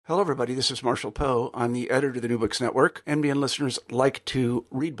Hello, everybody. This is Marshall Poe. I'm the editor of the New Books Network. NBN listeners like to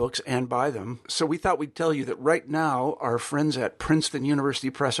read books and buy them. So we thought we'd tell you that right now, our friends at Princeton University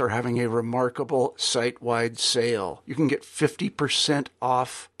Press are having a remarkable site-wide sale. You can get 50%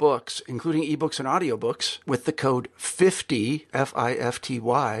 off books, including ebooks and audiobooks, with the code 50,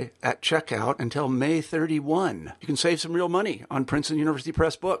 F-I-F-T-Y, at checkout until May 31. You can save some real money on Princeton University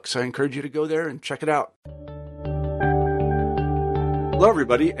Press books. I encourage you to go there and check it out. Hello,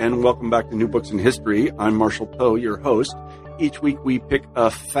 everybody, and welcome back to New Books in History. I'm Marshall Poe, your host. Each week we pick a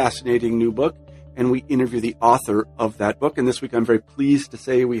fascinating new book, and we interview the author of that book. And this week I'm very pleased to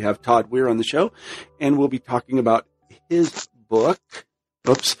say we have Todd Weir on the show, and we'll be talking about his book,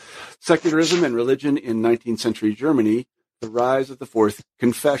 Secularism and Religion in 19th Century Germany, The Rise of the Fourth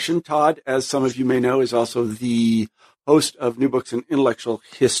Confession. Todd, as some of you may know, is also the host of New Books in Intellectual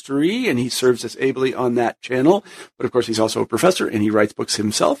History, and he serves us ably on that channel. But of course, he's also a professor, and he writes books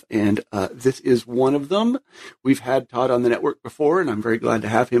himself, and this is one of them. We've had Todd on the network before, and I'm very glad to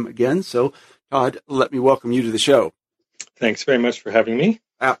have him again. So, Todd, let me welcome you to the show. Thanks very much for having me.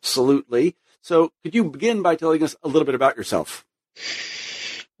 Absolutely. So, could you begin by telling us a little bit about yourself?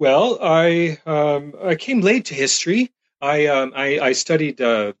 Well, I came late to history. I studied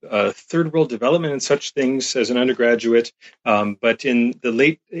third world development and such things as an undergraduate, but in the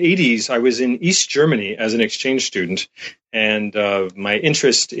late 80s, I was in East Germany as an exchange student, and my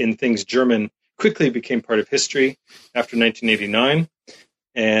interest in things German quickly became part of history after 1989,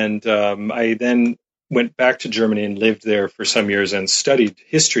 and I then went back to Germany and lived there for some years and studied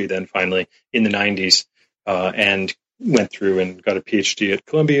history then finally in the 90s, and went through and got a PhD at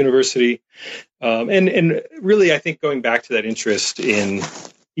Columbia University. And really, I think going back to that interest in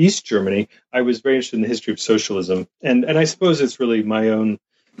East Germany, I was very interested in the history of socialism. And I suppose it's really my own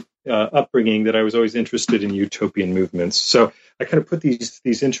upbringing that I was always interested in utopian movements. So I kind of put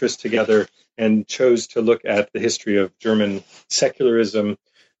these interests together and chose to look at the history of German secularism,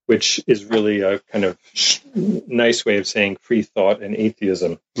 which is really a kind of nice way of saying free thought and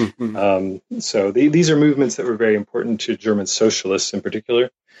atheism. Mm-hmm. So these are movements that were very important to German socialists in particular.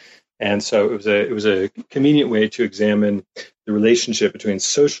 And so it was a convenient way to examine the relationship between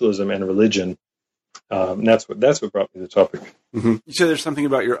socialism and religion. And that's what brought me to the topic. Mm-hmm. You say there's something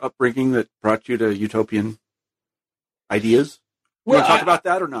about your upbringing that brought you to utopian ideas? You want to talk about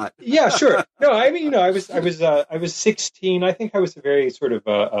that or not? Yeah, sure. No, I mean, I was 16. I think I was a very sort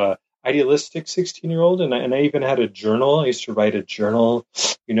of idealistic 16-year-old, and I even had a journal. I used to write a journal,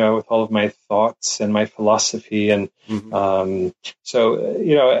 with all of my thoughts and my philosophy, and so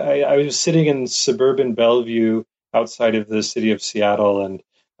I was sitting in suburban Bellevue outside of the city of Seattle, and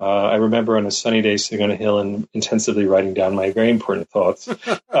I remember on a sunny day sitting on a hill and intensively writing down my very important thoughts.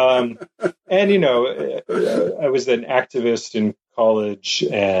 And I was an activist in college,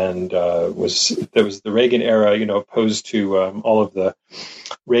 and there was the Reagan era, opposed to all of the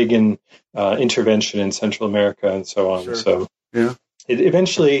Reagan intervention in Central America and so on. Sure. So yeah, it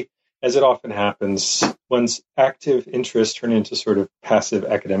eventually, as it often happens, one's active interests turn into sort of passive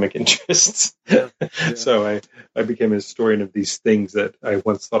academic interests. Yeah. So I became a historian of these things that I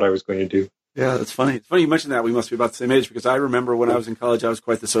once thought I was going to do. Yeah, that's funny. It's funny you mentioned that. We must be about the same age, because I remember when I was in college, I was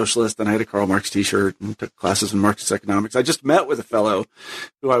quite the socialist, and I had a Karl Marx T-shirt and took classes in Marxist economics. I just met with a fellow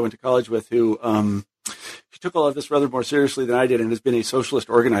who I went to college with who he took all of this rather more seriously than I did and has been a socialist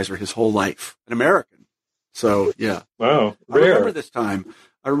organizer his whole life, an American. So, yeah. Wow, rare. I remember this time.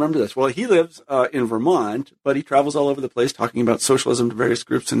 I remember this. Well, he lives in Vermont, but he travels all over the place talking about socialism to various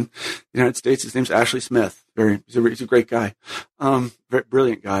groups in the United States. His name's Ashley Smith. He's a great guy. Very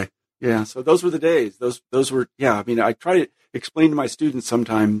brilliant guy. Yeah, so those were the days. Those were, yeah, I mean, I try to explain to my students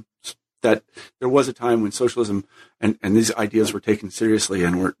sometimes that there was a time when socialism and these ideas were taken seriously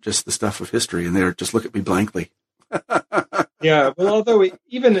and weren't just the stuff of history, and they were just look at me blankly. Yeah, well, although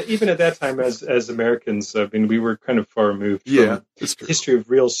even at that time, as Americans, I mean, we were kind of far removed from the history of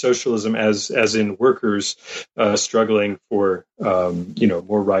real socialism, as in workers struggling for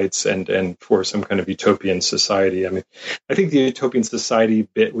more rights and for some kind of utopian society. I mean, I think the utopian society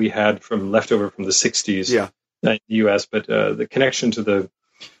bit we had leftover from the 60s in the U.S., but the connection to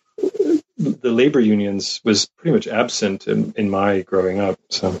the labor unions was pretty much absent in my growing up.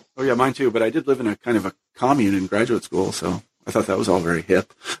 So. Oh yeah, mine too. But I did live in a kind of a commune in graduate school, so I thought that was all very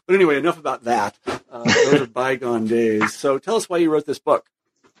hip. But anyway, enough about that. Those are bygone days. So tell us why you wrote this book.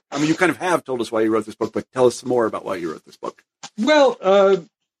 I mean, you kind of have told us why you wrote this book, but tell us some more about why you wrote this book. Well,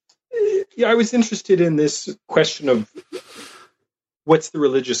 I was interested in this question of what's the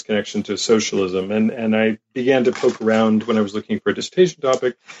religious connection to socialism? And I began to poke around when I was looking for a dissertation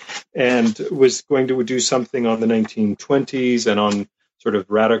topic, and was going to do something on the 1920s and on sort of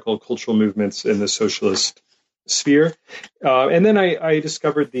radical cultural movements in the socialist sphere. And then I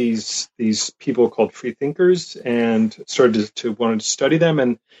discovered these people called free thinkers and started to want to study them.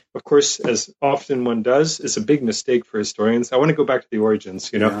 And of course, as often one does, it's a big mistake for historians. I want to go back to the origins,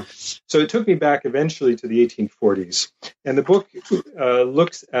 Yeah. So it took me back eventually to the 1840s. And the book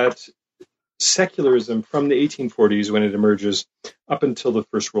looks at secularism from the 1840s when it emerges up until the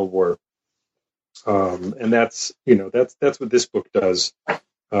First World War. And that's what this book does.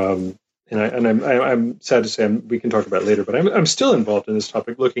 And I'm sad to say we can talk about it later, but I'm still involved in this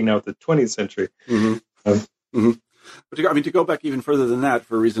topic, looking now at the 20th century. But to go back even further than that,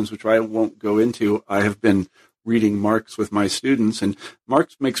 for reasons which I won't go into, I have been reading Marx with my students, and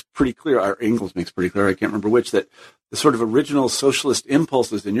Marx makes pretty clear, or Engels makes pretty clear, I can't remember which, that the sort of original socialist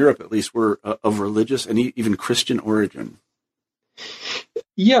impulses in Europe, at least, were of religious and even Christian origin.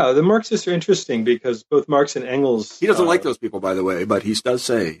 Yeah, the Marxists are interesting because both Marx and Engels... He doesn't like those people, by the way, but he does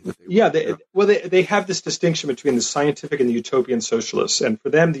say that they have this distinction between the scientific and the utopian socialists. And for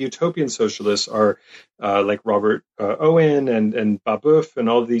them, the utopian socialists are like Robert Owen and Babeuf and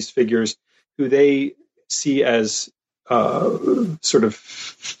all of these figures who they see as sort of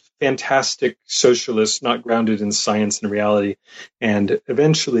fantastic socialists, not grounded in science and reality. And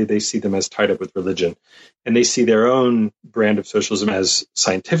eventually they see them as tied up with religion. And they see their own brand of socialism as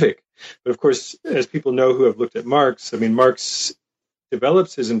scientific. But of course, as people know who have looked at Marx, Marx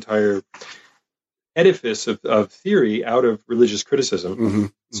develops his entire edifice of theory out of religious criticism. Mm-hmm.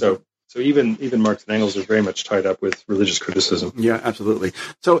 So even Marx and Engels are very much tied up with religious criticism. Yeah, absolutely.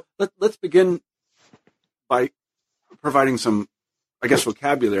 So let's begin by providing some, I guess,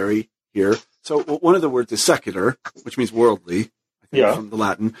 vocabulary here. So one of the words is secular, which means worldly, I think, from the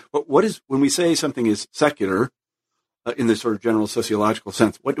Latin. But what is, when we say something is secular, in the sort of general sociological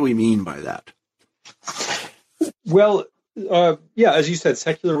sense, what do we mean by that? Well, as you said,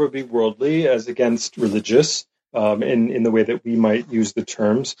 secular would be worldly as against religious, in the way that we might use the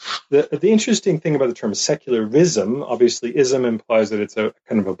terms. The interesting thing about the term secularism, obviously, ism implies that it's a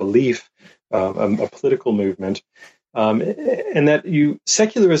kind of a belief, a political movement. And that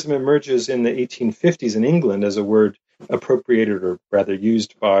secularism emerges in the 1850s in England as a word appropriated, or rather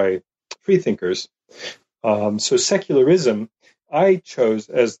used by freethinkers. So secularism, I chose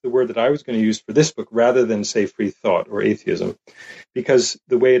as the word that I was going to use for this book rather than say free thought or atheism, because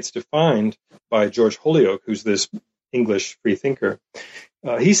the way it's defined by George Holyoake, who's this English freethinker,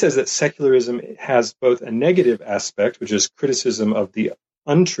 he says that secularism has both a negative aspect, which is criticism of the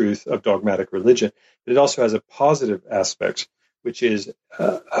untruth of dogmatic religion, but it also has a positive aspect, which is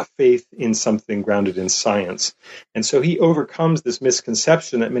a faith in something grounded in science. And so he overcomes this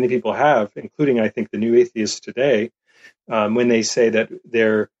misconception that many people have, including, I think, the new atheists today, when they say that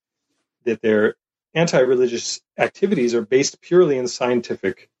their anti-religious activities are based purely in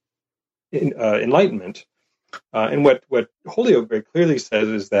scientific enlightenment. And what Holyoake very clearly says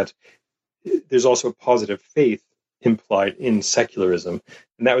is that there's also a positive faith implied in secularism.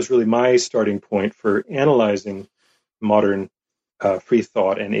 And that was really my starting point for analyzing modern free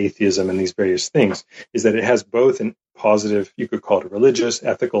thought and atheism and these various things, is that it has both a positive, you could call it a religious,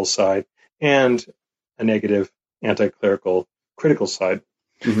 ethical side, and a negative, anti-clerical, critical side.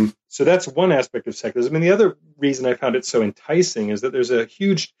 Mm-hmm. So that's one aspect of secularism. And the other reason I found it so enticing is that there's a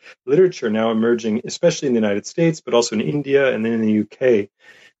huge literature now emerging, especially in the United States, but also in India and then in the UK,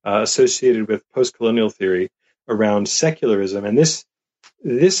 associated with post-colonial theory around secularism. And this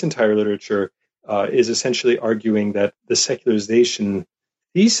entire literature is essentially arguing that the secularization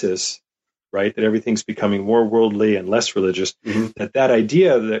thesis, right, that everything's becoming more worldly and less religious, that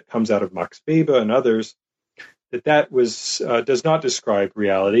idea that comes out of Max Weber and others, that was does not describe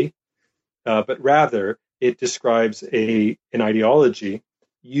reality, but rather it describes an ideology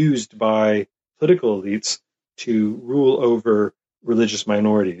used by political elites to rule over religious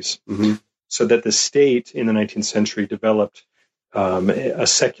minorities. Mm-hmm. So that the state in the 19th century developed a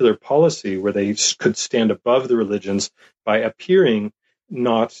secular policy where they could stand above the religions by appearing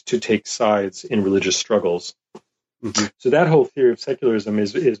not to take sides in religious struggles. Mm-hmm. So that whole theory of secularism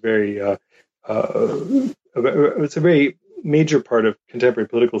is very it's a very major part of contemporary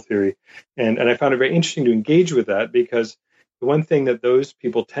political theory, and I found it very interesting to engage with that, because the one thing that those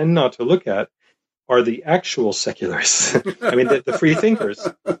people tend not to look at are the actual secularists. I mean, the free thinkers.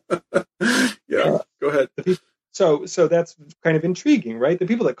 Yeah, go ahead. So that's kind of intriguing, right? The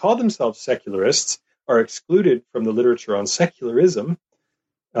people that call themselves secularists are excluded from the literature on secularism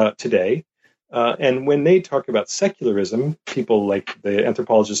today. And when they talk about secularism, people like the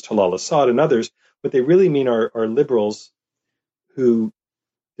anthropologist Talal Asad and others, what they really mean are liberals who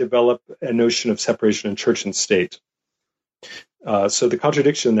develop a notion of separation in church and state. So the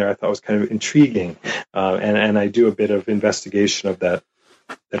contradiction there I thought was kind of intriguing, and I do a bit of investigation of that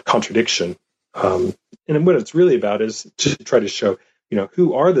contradiction. And what it's really about is to try to show,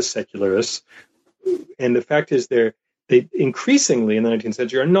 who are the secularists. And the fact is they increasingly in the 19th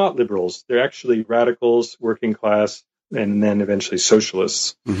century are not liberals. They're actually radicals, working class, and then eventually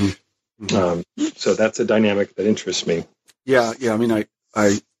socialists. Mm-hmm. Mm-hmm. So that's a dynamic that interests me. Yeah. I mean,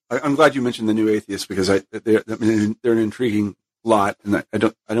 I'm glad you mentioned the New Atheists, because they're an intriguing lot, and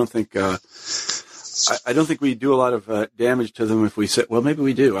I don't think we do a lot of damage to them if we say, well, maybe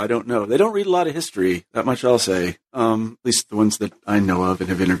we do. I don't know. They don't read a lot of history. That much I'll say. At least the ones that I know of and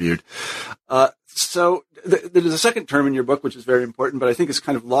have interviewed. So there's a second term in your book which is very important, but I think it's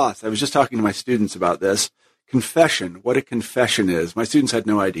kind of lost. I was just talking to my students about this. Confession. What a confession is. My students had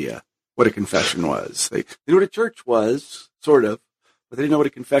no idea what a confession was. They knew what a church was, sort of, but they didn't know what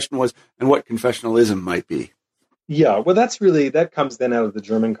a confession was and what confessionalism might be. Yeah, well, that comes then out of the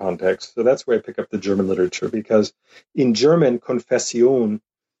German context. So that's where I pick up the German literature, because in German, Konfession,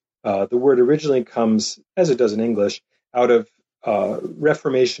 the word originally comes, as it does in English, out of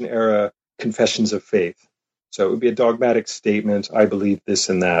Reformation-era confessions of faith. So it would be a dogmatic statement, I believe this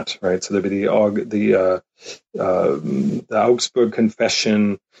and that, right? So there'd be the Augsburg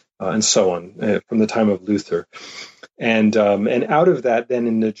Confession and so on from the time of Luther. And out of that, then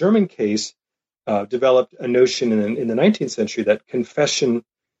in the German case, developed a notion in the 19th century that confession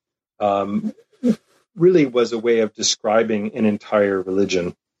really was a way of describing an entire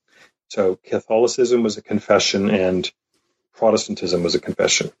religion. So Catholicism was a confession and Protestantism was a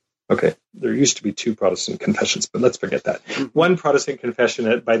confession. Okay, there used to be two Protestant confessions, but let's forget that. One Protestant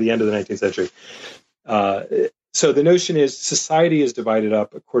confession by the end of the 19th century. So the notion is society is divided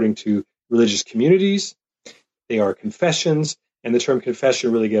up according to religious communities. They are confessions. And the term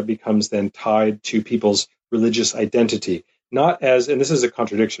confession really becomes then tied to people's religious identity, not as, and this is a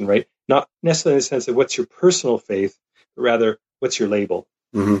contradiction, right? Not necessarily in the sense of what's your personal faith, but rather what's your label,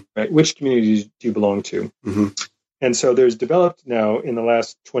 mm-hmm. right? Which community do you belong to? Mm-hmm. And so there's developed now in the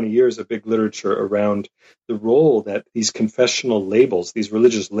last 20 years a big literature around the role that these confessional labels, these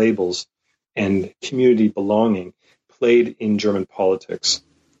religious labels and community belonging played in German politics.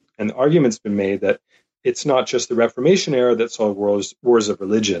 And the argument's been made that it's not just the Reformation era that saw wars of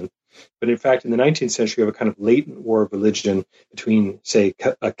religion, but in fact, in the 19th century, you have a kind of latent war of religion between, say,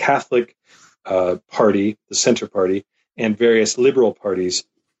 a Catholic party, the Center Party, and various liberal parties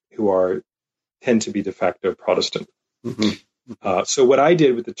who tend to be de facto Protestant. Mm-hmm. So what I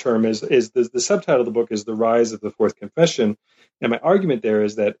did with the term is the subtitle of the book is The Rise of the Fourth Confession. And my argument there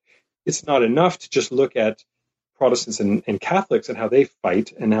is that it's not enough to just look at Protestants and Catholics and how they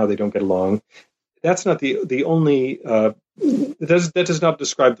fight and how they don't get along. That's not the only, that does not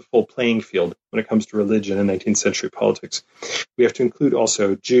describe the full playing field when it comes to religion in 19th century politics. We have to include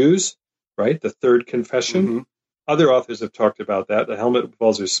also Jews, right? The Third Confession. Mm-hmm. Other authors have talked about that. The Helmut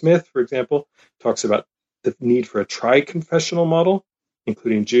Walzer Smith, for example, talks about the need for a tri-confessional model,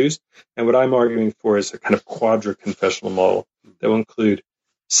 including Jews. And what I'm arguing for is a kind of quadra-confessional model that will include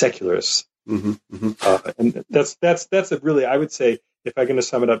secularists. Mm-hmm. Mm-hmm. And that's a really, I would say, if I'm going to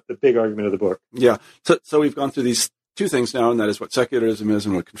sum it up, the big argument of the book. Yeah. So we've gone through these two things now, and that is what secularism is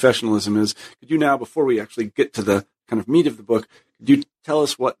and what confessionalism is. Could you now, before we actually get to the kind of meat of the book, could you tell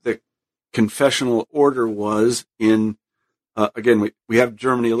us what the confessional order was in, again, we have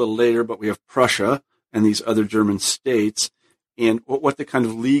Germany a little later, but we have Prussia and these other German states, and what the kind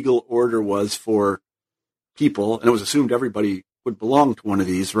of legal order was for people, and it was assumed everybody would belong to one of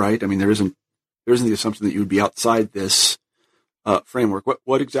these, right? I mean, there isn't the assumption that you would be outside this framework. What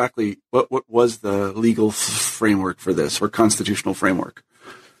was the legal framework for this, or constitutional framework?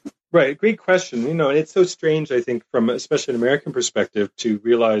 Right, great question. And it's so strange, I think, from especially an American perspective, to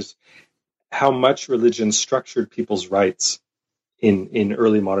realize how much religion structured people's rights in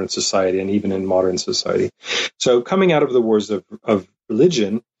early modern society and even in modern society. So, coming out of the wars of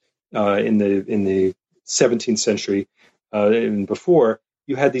religion in the 17th century and before,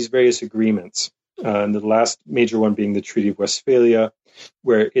 you had these various agreements. And the last major one being the Treaty of Westphalia,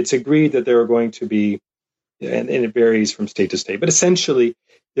 where it's agreed that there are going to be, and it varies from state to state, but essentially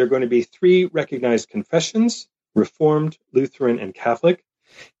there are going to be 3 recognized confessions: Reformed, Lutheran, and Catholic.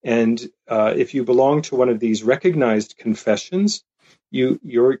 And if you belong to one of these recognized confessions,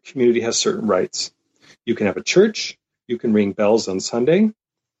 your community has certain rights. You can have a church, you can ring bells on Sunday,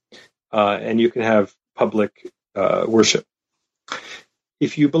 and you can have public worship.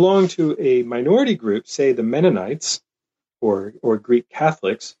 If you belong to a minority group, say the Mennonites or Greek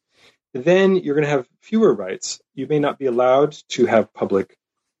Catholics, then you're going to have fewer rights. You may not be allowed to have public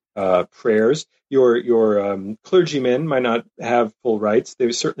prayers. Your clergymen might not have full rights.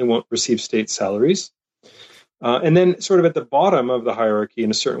 They certainly won't receive state salaries. And then, sort of at the bottom of the hierarchy,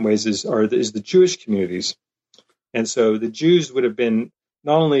 in a certain ways, is the Jewish communities. And so the Jews would have been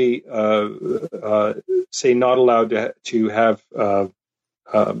not only, say, not allowed to have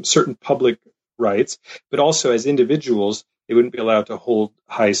certain public rights, but also as individuals, they wouldn't be allowed to hold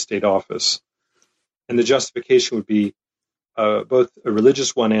high state office. And the justification would be both a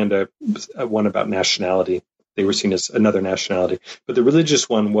religious one and a one about nationality. They were seen as another nationality. But the religious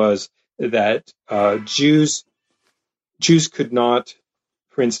one was that Jews could not,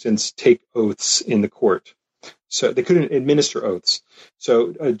 for instance, take oaths in the court. So they couldn't administer oaths.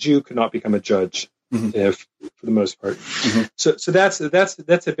 So a Jew could not become a judge, for the most part. Mm-hmm. So that's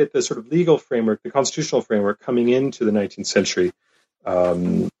a bit the sort of legal framework, the constitutional framework coming into the 19th century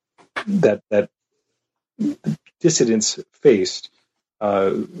that dissidents faced.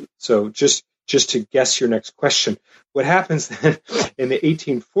 So just to guess your next question, what happens then in the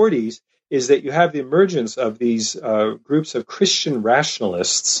 1840s is that you have the emergence of these groups of Christian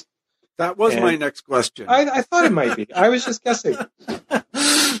rationalists. That was my next question. I thought it might be. I was just guessing.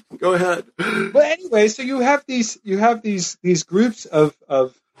 Go ahead. But anyway, so you have these groups of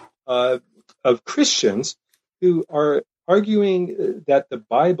Christians who are arguing that the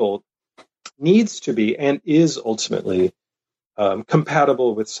Bible needs to be and is ultimately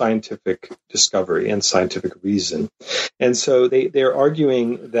compatible with scientific discovery and scientific reason. And so they're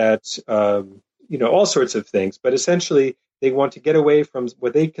arguing that all sorts of things, but essentially they want to get away from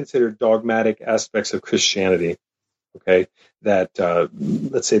what they consider dogmatic aspects of Christianity. Okay, that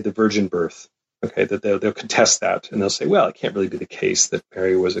let's say the virgin birth. Okay, that they'll contest that and they'll say, well, it can't really be the case that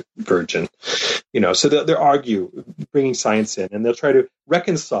Mary was a virgin. So they'll argue, bringing science in, and they'll try to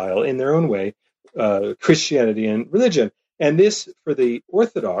reconcile in their own way Christianity and religion. And this, for the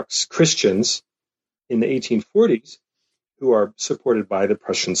Orthodox Christians in the 1840s, who are supported by the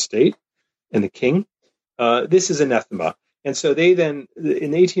Prussian state and the king, this is anathema. And so they then, in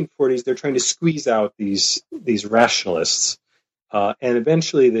the 1840s, they're trying to squeeze out these rationalists. And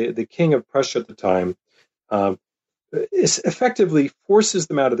eventually the king of Prussia at the time effectively forces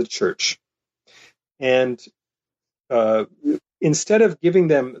them out of the church. And instead of giving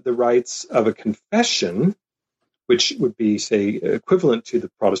them the rights of a confession, which would be, say, equivalent to the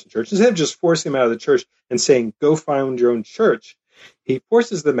Protestant church, instead of just forcing them out of the church and saying, go found your own church, he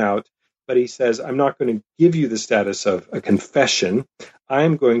forces them out. But he says, I'm not going to give you the status of a confession.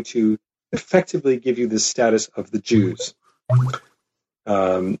 I'm going to effectively give you the status of the Jews.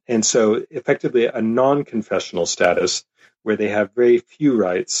 And so effectively a non-confessional status where they have very few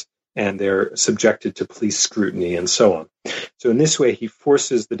rights and they're subjected to police scrutiny and so on. So in this way, he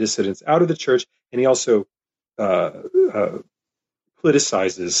forces the dissidents out of the church, and he also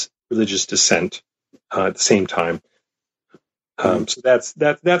politicizes religious dissent at the same time. So that's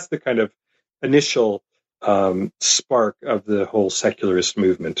the kind of initial spark of the whole secularist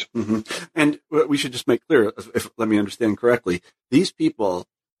movement. Mm-hmm. And we should just make clear, let me understand correctly, these people,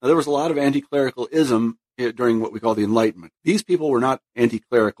 there was a lot of anti-clericalism during what we call the Enlightenment. These people were not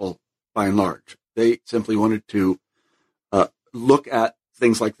anti-clerical by and large. They simply wanted to look at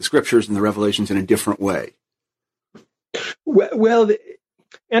things like the scriptures and the revelations in a different way. Well,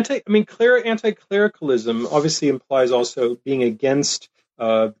 anti-clericalism obviously implies also being against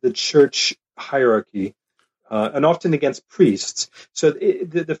the church hierarchy, and often against priests. So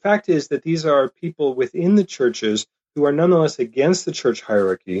the fact is that these are people within the churches who are nonetheless against the church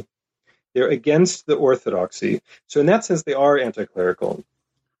hierarchy. They're against the orthodoxy. So in that sense, they are anti-clerical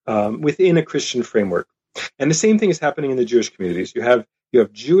within a Christian framework. And the same thing is happening in the Jewish communities. You have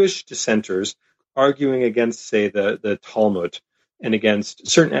Jewish dissenters arguing against, say, the Talmud and against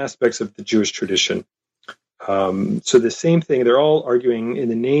certain aspects of the Jewish tradition. So the same thing, they're all arguing in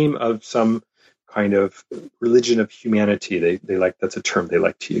the name of some kind of religion of humanity. They like, that's a term they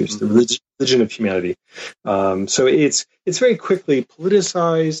like to use, the religion of humanity. So it's very quickly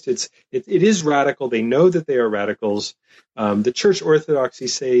politicized. It is radical. They know that they are radicals. The church orthodoxy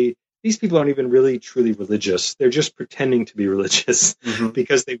say these people aren't even really truly religious. They're just pretending to be religious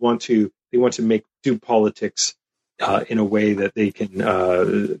because they want to do politics in a way that they can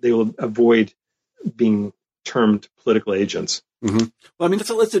they will avoid being termed political agents. Mm-hmm. Well, I mean,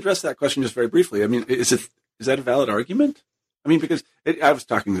 let's address that question just very briefly. I mean, is that a valid argument? I mean, because I was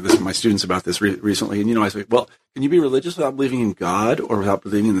talking to my students about this recently, and I say, well, can you be religious without believing in God or without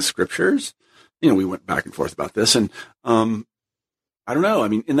believing in the scriptures? We went back and forth about this, and I don't know. I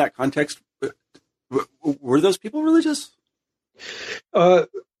mean, in that context, were those people religious? Well,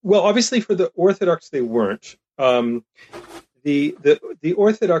 obviously, for the Orthodox, they weren't. the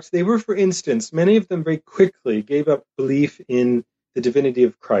Orthodox, they were, for instance, many of them very quickly gave up belief in the divinity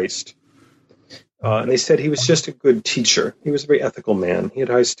of Christ. And they said he was just a good teacher. He was a very ethical man. He had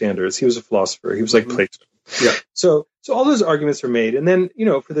high standards. He was a philosopher. He was like Plato. Yeah. So all those arguments are made. And then,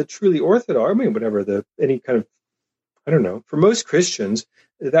 for the truly Orthodox, any kind of, I don't know, for most Christians,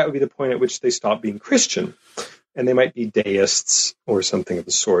 that would be the point at which they stop being Christian. And they might be deists or something of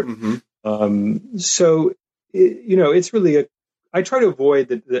the sort. It's really I try to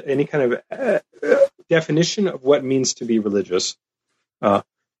avoid any kind of definition of what means to be religious.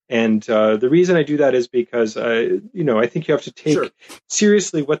 And the reason I do that is because, I think you have to take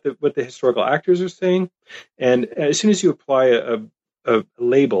seriously what the historical actors are saying. And as soon as you apply a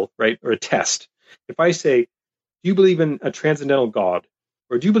label, right, or a test, if I say, do you believe in a transcendental God,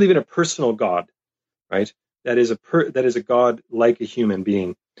 or do you believe in a personal God, right? That is a God like a human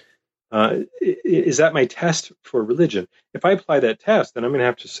being. Is that my test for religion? If I apply that test, then I'm going to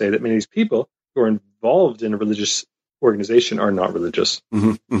have to say that many of these people who are involved in a religious organization are not religious.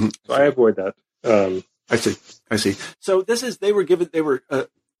 So I avoid that. I see. So they were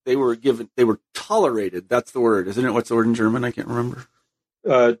tolerated. That's the word, isn't it? What's the word in German? I can't remember.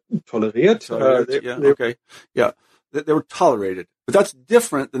 Toleriert. Okay. Yeah. They were tolerated, but that's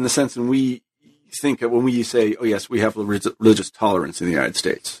different than the sense when we think of when we say, oh yes, we have religious tolerance in the United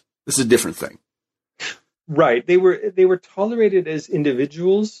States. This is a different thing. Right. They were tolerated as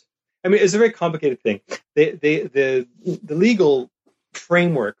individuals. I mean, it's a very complicated thing. The legal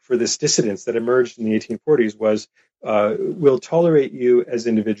framework for this dissidence that emerged in the 1840s was, we'll tolerate you as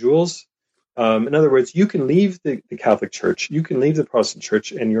individuals. In other words, you can leave the Catholic Church, you can leave the Protestant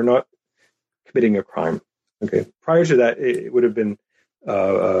Church, and you're not committing a crime. Okay. Prior to that, it would have been,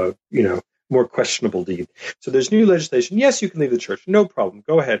 more questionable deed. So there's new legislation. Yes, you can leave the church. No problem.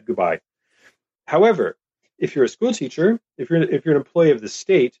 Go ahead. Goodbye. However, if you're a school teacher, if you're an employee of the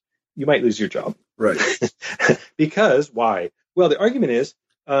state, you might lose your job. Right. Because why? Well, the argument is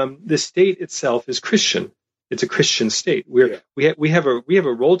the state itself is Christian. It's a Christian state. We have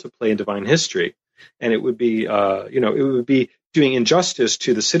a role to play in divine history, and it would be doing injustice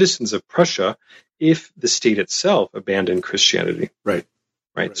to the citizens of Prussia if the state itself abandoned Christianity. Right.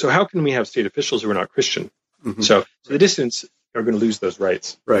 So how can we have state officials who are not Christian? So the dissidents are going to lose those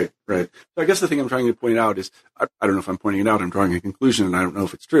rights. Right. So I guess the thing I'm trying to point out is, I don't know if I'm pointing it out, I'm drawing a conclusion, and I don't know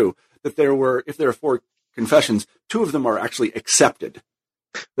if it's true, that if there are 4 confessions, 2 of them are actually accepted.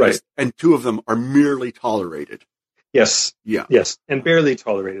 Right. And 2 of them are merely tolerated. Yes. Yeah. Yes. And barely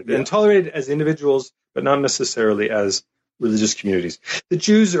tolerated. Yeah. And tolerated as individuals, but not necessarily as religious communities. The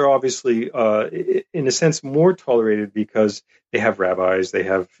Jews are obviously, in a sense, more tolerated because they have rabbis, they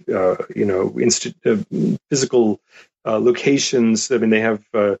have, physical locations. I mean, they have,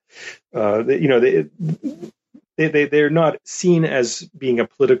 they're not seen as being a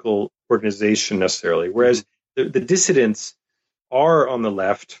political organization necessarily, whereas the dissidents are on the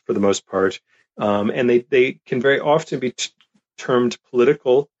left for the most part, and they can very often be termed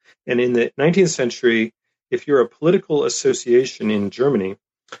political. And in the 19th century, if you're a political association in Germany,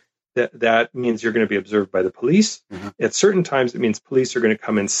 that means you're going to be observed by the police. At certain times, it means police are going to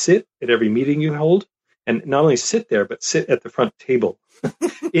come and sit at every meeting you hold, and not only sit there, but sit at the front table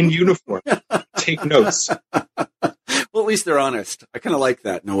in uniform, take notes. Well, at least they're honest. I kind of like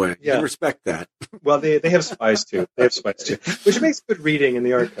that in a way. Yeah. I respect that. Well, they have spies too. Which makes good reading in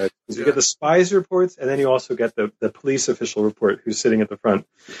the archives. You get the spies reports, and then you also get the police official report who's sitting at the front.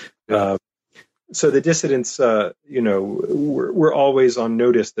 So the dissidents, were always on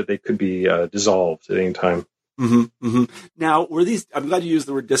notice that they could be dissolved at any time. Now, were these? I'm glad you used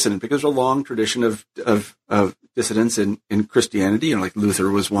the word dissident because there's a long tradition of dissidents in Christianity. Like Luther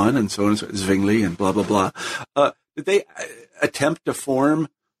was one, and so on, Zwingli, and blah blah blah. Did they attempt to form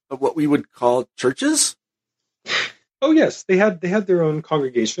what we would call churches? Oh yes, they had their own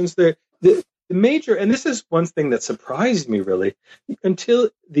congregations. The major, and this is one thing that surprised me really, until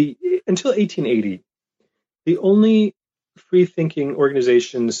 1880, the only free-thinking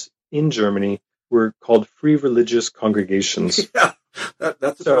organizations in Germany were called free religious congregations. Yeah,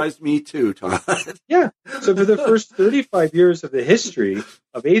 that surprised me too, Todd. Yeah, so for the first 35 years of the history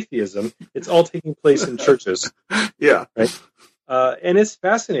of atheism, it's all taking place in churches. Yeah, right. And it's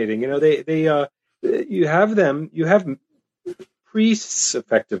fascinating. You have priests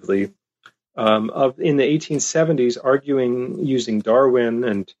effectively in the 1870s arguing using Darwin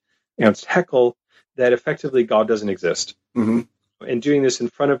and Ernst Haeckel that effectively God doesn't exist, and doing this in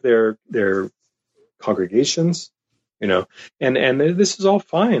front of their congregations, and this is all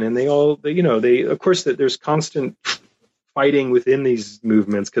fine, and they of course that there's constant fighting within these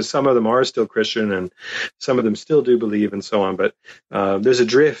movements, because some of them are still Christian and some of them still do believe and so on. But there's a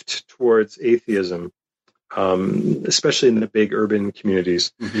drift towards atheism, especially in the big urban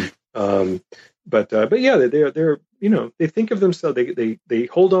communities. Mm-hmm. But yeah, they're they think of themselves, they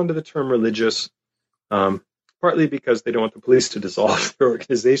hold on to the term religious, partly because they don't want the police to dissolve their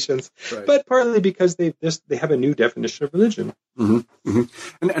organizations, right, but partly because they have a new definition of religion. Mm-hmm.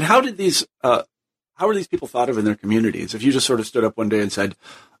 Mm-hmm. And how did these how are these people thought of in their communities? If you just sort of stood up one day and said,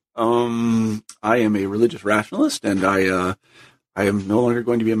 I am a religious rationalist and I am no longer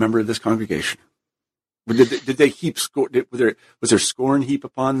going to be a member of this congregation. Did they heap score? Was there scorn heap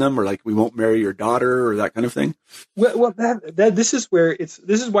upon them, or like, we won't marry your daughter, or that kind of thing? Well, this is why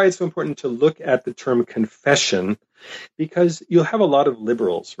it's so important to look at the term confession, because you'll have a lot of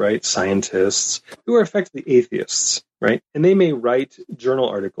liberals, right, scientists, who are effectively atheists, right, and they may write journal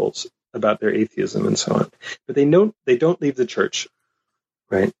articles about their atheism and so on, but they don't leave the church.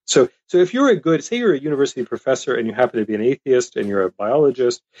 Right. So if say you're a university professor and you happen to be an atheist and you're a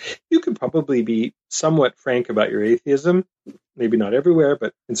biologist, you can probably be somewhat frank about your atheism, maybe not everywhere,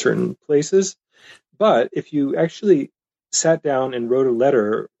 but in certain places. But if you actually sat down and wrote a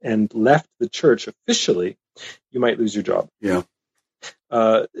letter and left the church officially, you might lose your job. Yeah.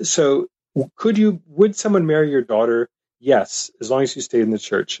 So would someone marry your daughter? Yes, as long as you stayed in the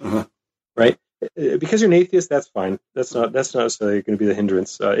church. Uh-huh. Right? Because you're an atheist, that's fine. That's not necessarily going to be the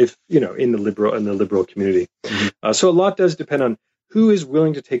hindrance. If in the liberal community. Mm-hmm. So a lot does depend on who is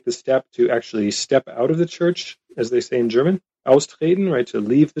willing to take the step to actually step out of the church, as they say in German, austreten, right, to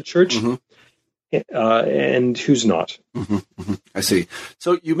leave the church, mm-hmm. And who's not. Mm-hmm. Mm-hmm. I see.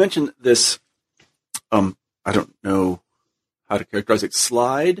 So you mentioned this. I don't know how to characterize it.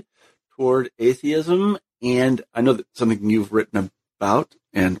 Slide toward atheism, and I know that something you've written about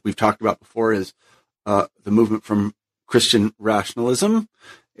and we've talked about before is the movement from Christian rationalism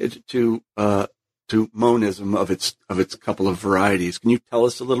to monism of its couple of varieties. Can you tell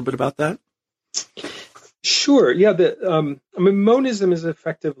us a little bit about that? Sure. Yeah. Monism is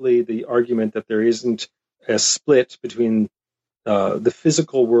effectively the argument that there isn't a split between the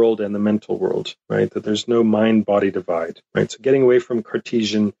physical world and the mental world, right? That there's no mind-body divide, right? So getting away from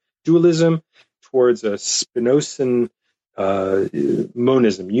Cartesian dualism towards a Spinozan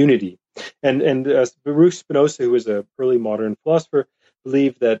monism, unity. And Baruch Spinoza, who was an early modern philosopher,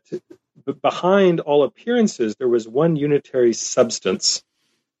 believed that behind all appearances there was one unitary substance,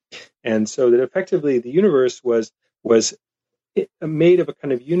 and so that effectively the universe was made of a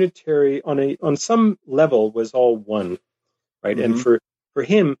kind of unitary, on some level was all one, right? Mm-hmm. And for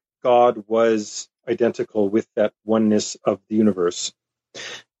him, God was identical with that oneness of the universe.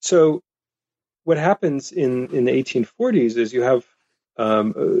 So what happens in the 1840s is you have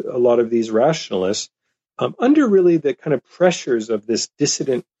a lot of these rationalists under really the kind of pressures of this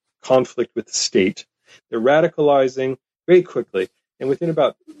dissident conflict with the state. They're radicalizing very quickly, and within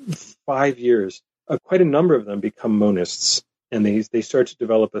about 5 years, quite a number of them become monists, and they start to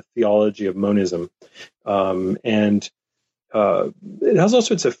develop a theology of monism. And it has all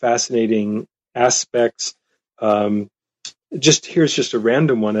sorts of fascinating aspects. Here's just a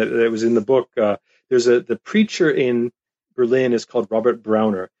random one that was in the book. There's the preacher in Berlin is called Robert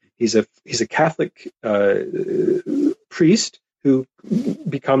Brauner. He's a Catholic priest who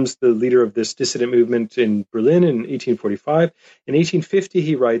becomes the leader of this dissident movement in Berlin in 1845. In 1850,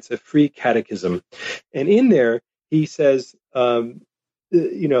 he writes a free catechism, and in there he says,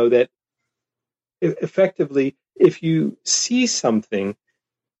 that effectively, if you see something,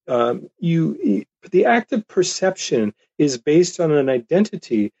 the act of perception is based on an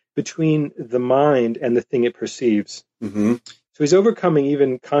identity between the mind and the thing it perceives. Mm-hmm. So he's overcoming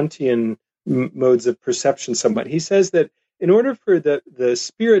even Kantian modes of perception somewhat. He says that in order for the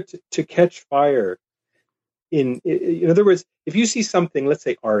spirit to catch fire, in other words, if you see something, let's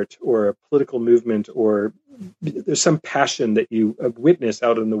say art or a political movement, or there's some passion that you witness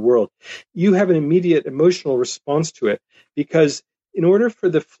out in the world, you have an immediate emotional response to it, because in order for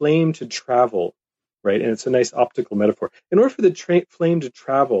the flame to travel, right, and it's a nice optical metaphor, in order for the flame to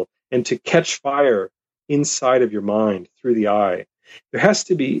travel and to catch fire inside of your mind through the eye, there has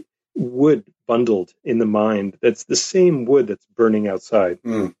to be wood bundled in the mind that's the same wood that's burning outside,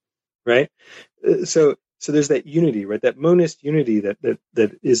 right? So there's that unity, right? That monist unity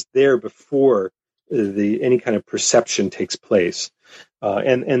that is there before any kind of perception takes place,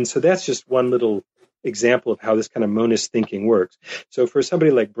 and so that's just one little example of how this kind of monist thinking works. So for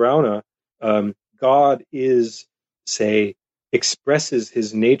somebody like Brauner, God expresses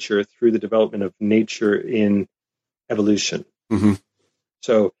his nature through the development of nature in evolution. Mm-hmm.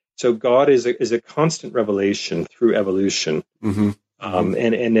 So So God is a constant revelation through evolution. Mm-hmm.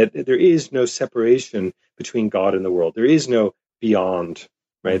 And that there is no separation between God and the world. There is no beyond,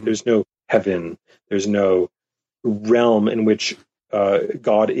 right? Mm-hmm. There's no heaven. There's no realm in which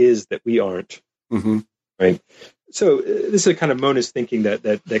God is that we aren't, Mm-hmm. right? So this is a kind of monist thinking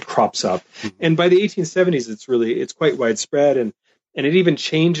that crops up. Mm-hmm. And by the 1870s, it's quite widespread, and it even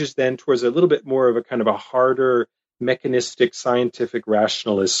changes then towards a little bit more of a kind of a harder, mechanistic, scientific,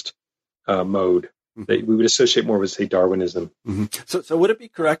 rationalist mode that we would associate more with, say, Darwinism. Mm-hmm. So would it be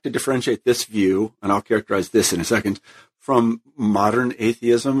correct to differentiate this view, and I'll characterize this in a second, from modern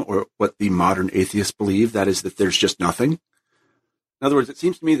atheism, or what the modern atheists believe, that is, that there's just nothing? In other words, it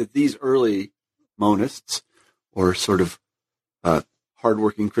seems to me that these early monists, or sort of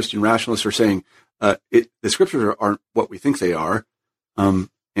hardworking Christian rationalists, are saying the scriptures aren't what we think they are, and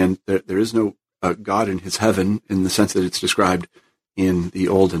there is no God in his heaven in the sense that it's described in the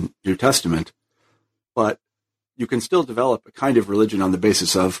Old and New Testament. But you can still develop a kind of religion on the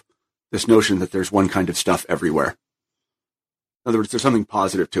basis of this notion that there's one kind of stuff everywhere. In other words, there's something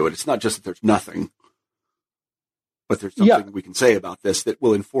positive to it. It's not just that there's nothing, but there's something we can say about this that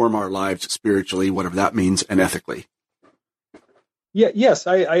will inform our lives spiritually, whatever that means, and ethically. Yes,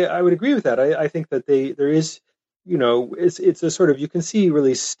 I would agree with that. I think that there is, it's a sort of, you can see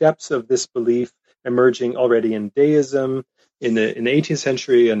really steps of this belief emerging already in deism in the 18th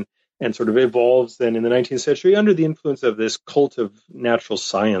century, and sort of evolves then in the 19th century under the influence of this cult of natural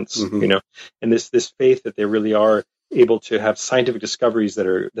science, Mm-hmm. And this faith that they really are able to have scientific discoveries that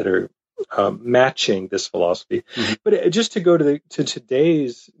are matching this philosophy. Mm-hmm. But just to go to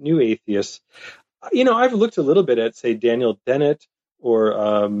today's new atheists, I've looked a little bit at, say, Daniel Dennett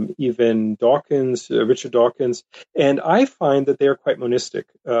or even Dawkins, Richard Dawkins, and I find that they are quite monistic.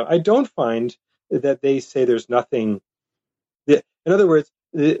 I don't find that they say there's nothing. In other words,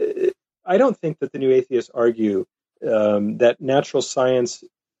 I don't think that the new atheists argue that natural science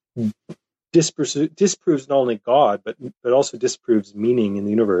disproves not only God, but also disproves meaning in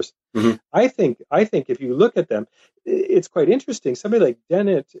the universe. Mm-hmm. I think if you look at them, it's quite interesting. Somebody like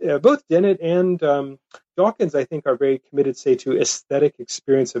Dennett, both Dennett and Dawkins, I think, are very committed, say, to aesthetic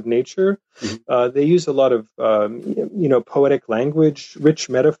experience of nature. Mm-hmm. They use a lot of poetic language, rich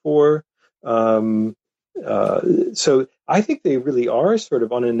metaphor. So I think they really are sort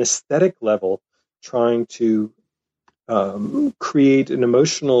of on an aesthetic level trying to create an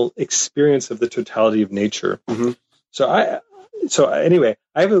emotional experience of the totality of nature. Mm-hmm. So anyway,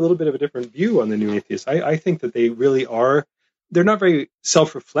 I have a little bit of a different view on the new atheists. I think that they really are, they're not very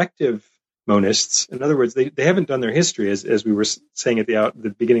self-reflective monists. In other words, they haven't done their history, as we were saying at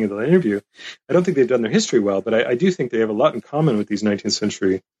the beginning of the interview. I don't think they've done their history well, but I do think they have a lot in common with these 19th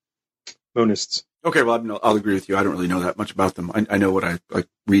century monists. Okay, well, I'll agree with you. I don't really know that much about them. I know what I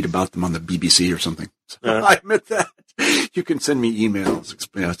read about them on the BBC or something. So I admit that. You can send me emails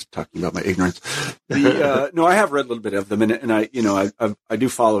talking about my ignorance. No, I have read a little bit of them, and I do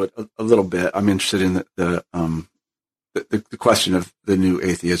follow it a little bit. I'm interested in the question of the new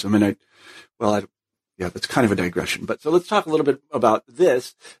atheism, and that's kind of a digression. But so let's talk a little bit about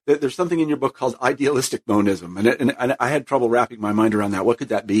this. There's something in your book called idealistic monism, and I had trouble wrapping my mind around that. What could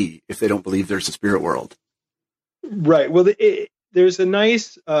that be if they don't believe there's a spirit world? Right. Well, there's a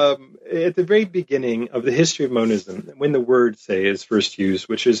nice, at the very beginning of the history of monism, when the word, say, is first used,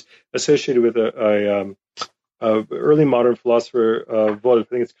 which is associated with a early modern philosopher, Wolff, I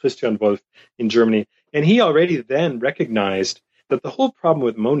think it's Christian Wolff in Germany, and he already then recognized that the whole problem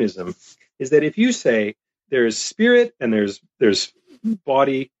with monism is that if you say there's spirit and there's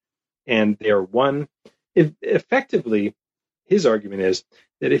body and they are one, effectively, his argument is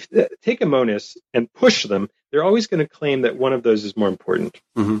that if take a monist and push them, they're always going to claim that one of those is more important,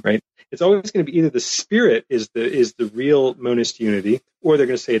 mm-hmm. right? It's always going to be either the spirit is the real monist unity, or they're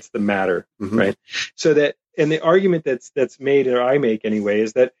going to say it's the matter, mm-hmm. right? So that, and the argument that's made, or I make anyway,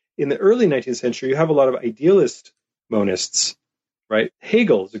 is that in the early 19th century, you have a lot of idealist monists, right?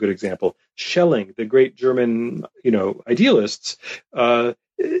 Hegel is a good example. Schelling, the great German, idealists. In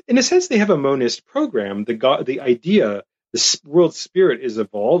a sense, they have a monist program. The idea, the world spirit is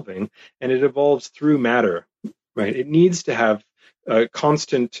evolving, and it evolves through matter, right? It needs to have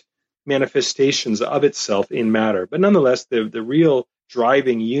constant manifestations of itself in matter, but nonetheless, the real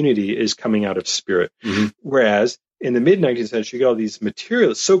driving unity is coming out of spirit. Mm-hmm. Whereas in the mid-19th century, you got all these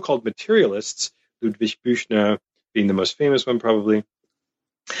so-called materialists, Ludwig Büchner being the most famous one, probably.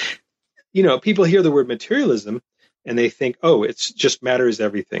 People hear the word materialism and they think, oh, it's just matter is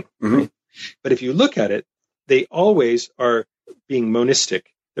everything. Mm-hmm. Right? But if you look at it, they always are being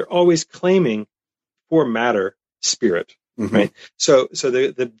monistic. They're always claiming for matter spirit. right? So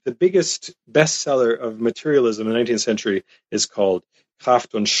the biggest bestseller of materialism in the 19th century is called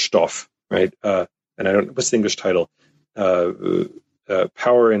Kraft und Stoff, right? And I don't, what's the English title?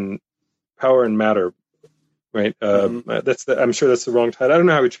 Power and Matter, right? I'm sure that's the wrong title. I don't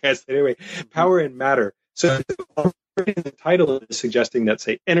know how we translate it anyway. Power and Matter. So the title is suggesting that,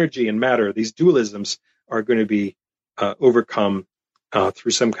 say, energy and matter, these dualisms, are going to be overcome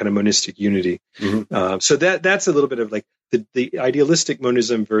through some kind of monistic unity. So that's a little bit of like the idealistic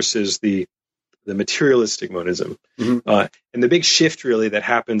monism versus the materialistic monism. And the big shift really that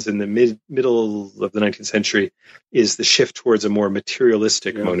happens in the middle of the 19th century is the shift towards a more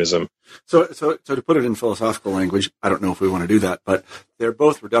materialistic monism. So to put it in philosophical language, I don't know if we want to do that, but they're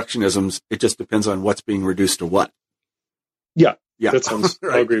both reductionisms. It just depends on what's being reduced to what. Yeah. That sounds,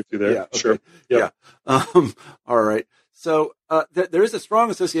 right. I agree with you there. Yeah, okay. Sure. Yep. Yeah. All right. So there is a strong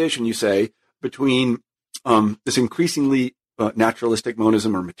association, you say, between this increasingly naturalistic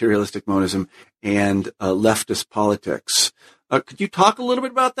monism or materialistic monism and leftist politics. Could you talk a little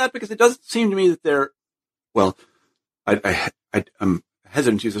bit about that? Because it doesn't seem to me that they're, well, I'm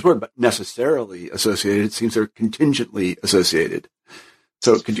hesitant to use this word, but necessarily associated. It seems they're contingently associated.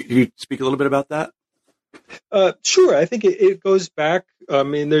 So could you speak a little bit about that? Sure. I think it goes back. I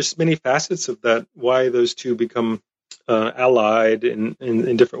mean, there's many facets of that, why those two become allied in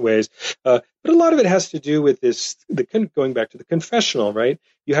different ways. But a lot of it has to do with going back to the confessional, right?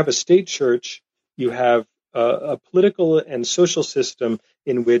 You have a state church, you have a political and social system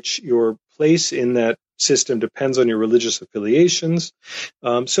in which your place in that system depends on your religious affiliations.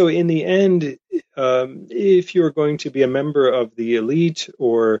 So in the end, if you're going to be a member of the elite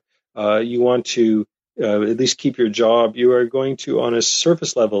or you want to at least keep your job, you are going to, on a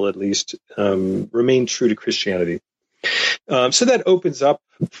surface level at least, remain true to Christianity. So that opens up,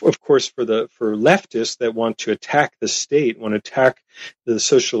 of course, for leftists that want to attack the state, want to attack the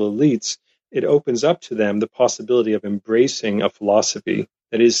social elites. It opens up to them the possibility of embracing a philosophy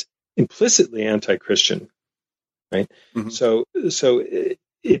that is implicitly anti-Christian, right? So to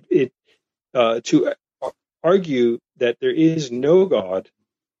argue that there is no God,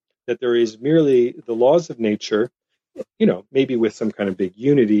 that there is merely the laws of nature, maybe with some kind of big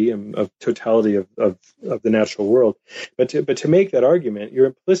unity of totality of the natural world, but to make that argument, you're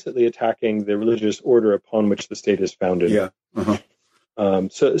implicitly attacking the religious order upon which the state is founded. Yeah.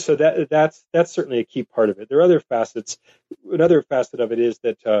 So that's certainly a key part of it. There are other facets. Another facet of it is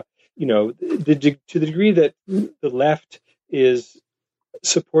that to the degree that the left is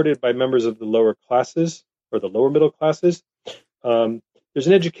supported by members of the lower classes or the lower middle classes, there's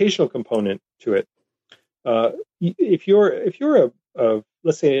an educational component to it. If you're a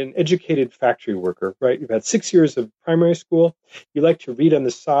let's say an educated factory worker, right? You've had 6 years of primary school. You like to read on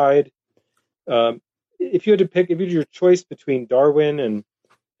the side. If you had your choice between Darwin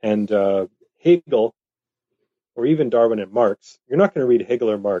and Hegel, or even Darwin and Marx, you're not going to read Hegel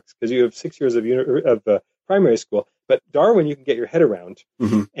or Marx because you have 6 years of primary school. But Darwin, you can get your head around.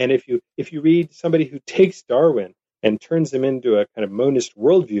 And if you read somebody who takes Darwin and turns him into a kind of monist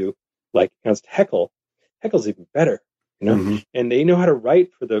worldview, like against Haeckel's even better, and they know how to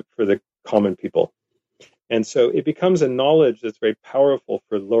write for the common people. And so it becomes a knowledge that's very powerful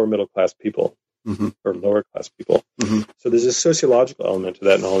for lower middle class people or lower class people. So there's a sociological element to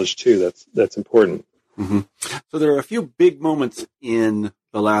that knowledge too that's important. So there are a few big moments in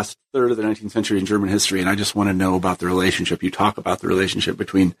the last third of the 19th century in German history, and I just want to know about the relationship. You talk about the relationship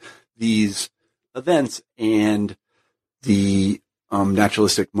between these events and the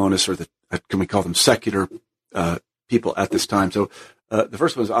naturalistic monists, or can we call them secular people at this time? So the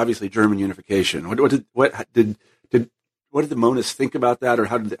first one is obviously German unification. What did the monists think about that, or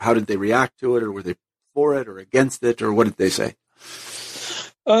how did they react to it, or were they for it or against it, or what did they say?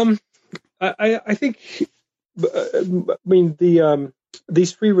 I think,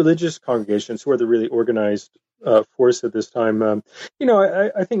 these free religious congregations, who are the really organized force at this time, I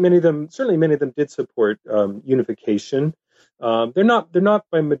think many of them did support unification. They're not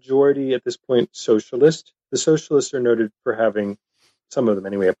by majority at this point socialist. The socialists are noted for having, some of them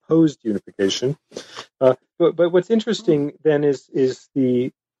anyway, opposed unification. But what's interesting then is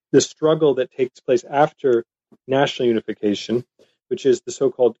the struggle that takes place after national unification, which is the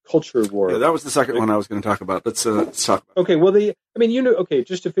so-called culture war. Yeah, that was the second one I was going to talk about. Let's talk about. Okay, well,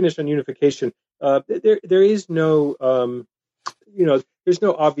 just to finish on unification, there is no, there's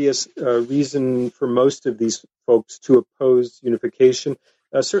no obvious reason for most of these folks to oppose unification.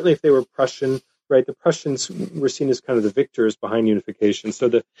 Certainly, if they were Prussian, right, the Prussians were seen as kind of the victors behind unification. So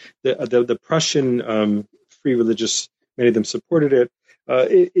the Prussian free religious, many of them supported it.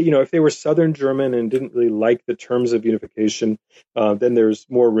 if they were Southern German and didn't really like the terms of unification, then there's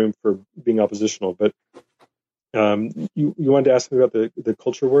more room for being oppositional. But you wanted to ask me about the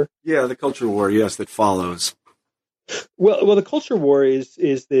culture war? Yeah, the culture war, yes, that follows. Well, the culture war is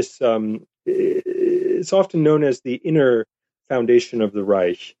this. It's often known as the inner foundation of the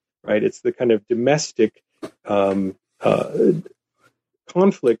Reich, right? It's the kind of domestic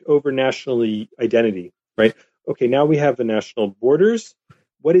conflict over national identity, right? Okay, now we have the national borders.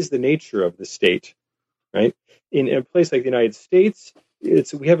 What is the nature of the state, right? In a place like the United States,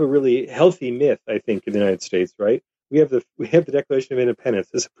 we have a really healthy myth, I think, in the United States, right? We have the Declaration of Independence.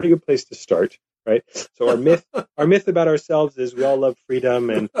 It's a pretty good place to start, right? So our myth about ourselves is we all love freedom,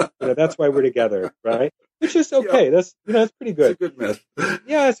 and that's why we're together, right? Which is okay. Yeah. That's pretty good. It's a good myth.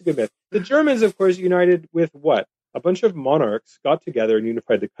 Yeah, it's a good myth. The Germans, of course, united with what? A bunch of monarchs got together and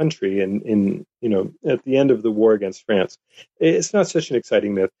unified the country, in at the end of the war against France. It's not such an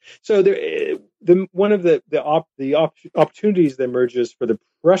exciting myth. So one of the opportunities that emerges for the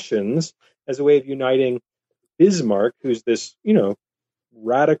Prussians as a way of uniting Bismarck, who's this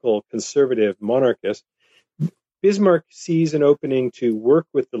radical conservative monarchist. Bismarck sees an opening to work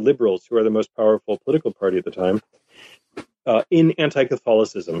with the liberals, who are the most powerful political party at the time, in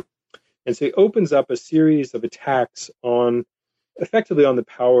anti-Catholicism. And so he opens up a series of attacks effectively on the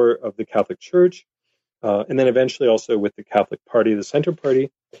power of the Catholic Church, and then eventually also with the Catholic Party, the Center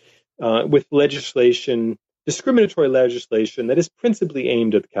Party, with discriminatory legislation that is principally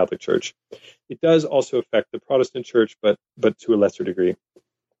aimed at the Catholic Church. It does also affect the Protestant Church, but to a lesser degree.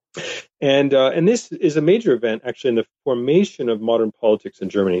 And this is a major event, actually, in the formation of modern politics in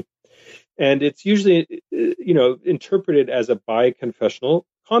Germany. And it's usually, interpreted as a biconfessional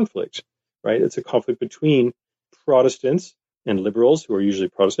conflict, right? It's a conflict between Protestants and liberals, who are usually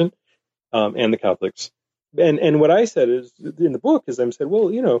Protestant, and the Catholics. And what I said is in the book is I said,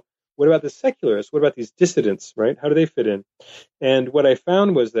 well, what about the secularists? What about these dissidents, right? How do they fit in? And what I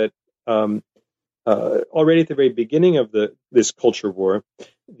found was that already at the very beginning of this culture war,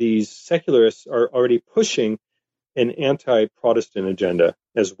 these secularists are already pushing an anti-Protestant agenda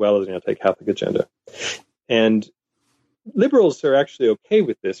as well as an anti-Catholic agenda. And liberals are actually okay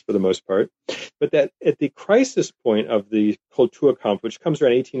with this for the most part, but that at the crisis point of the Kulturkampf, which comes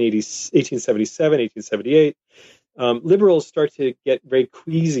around 1877, 1878, liberals start to get very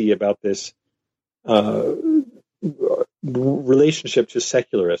queasy about this relationship to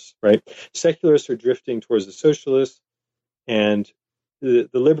secularists, right? Secularists are drifting towards the socialists, and the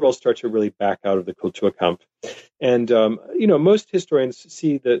liberals start to really back out of the Kulturkampf. And, most historians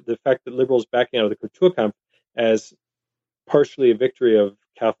see the fact that liberals backing out of the Kulturkampf as partially a victory of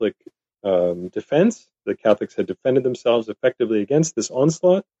Catholic defense. The Catholics had defended themselves effectively against this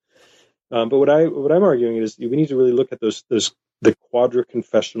onslaught. But what I'm arguing is we need to really look at the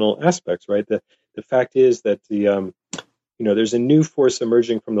quadriconfessional aspects, right? The fact is that there's a new force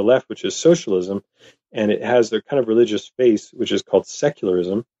emerging from the left, which is socialism, and it has their kind of religious face, which is called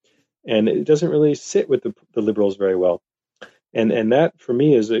secularism, and it doesn't really sit with the liberals very well. And that, for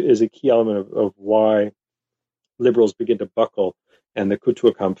me, is a key element of why liberals begin to buckle and the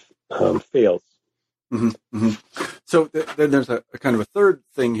Kulturkampf fails. Mm-hmm, mm-hmm. So then there's a kind of a third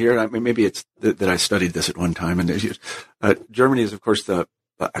thing here. I mean, maybe it's that I studied this at one time, and Germany is, of course, I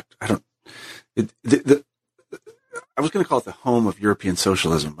was going to call it the home of European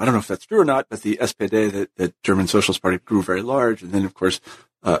socialism. I don't know if that's true or not, but the SPD, the German Socialist Party, grew very large, and then, of course,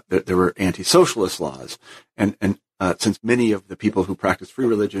 there were anti-socialist laws, and since many of the people who practiced free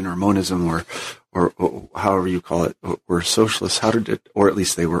religion or monism or however you call it were socialists, or at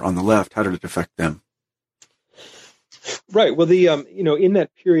least they were on the left, how did it affect them? Right. Well, in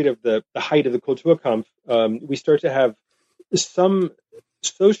that period of the height of the Kulturkampf, we start to have some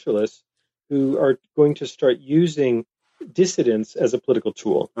socialists who are going to start using dissidents as a political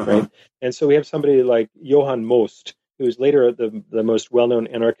tool, right? And so we have somebody like Johann Most, who is later the most well-known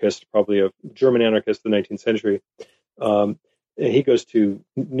anarchist, probably a German anarchist of the 19th century. He goes to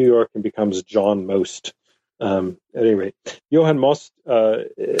New York and becomes John Most. At any rate, Johann Most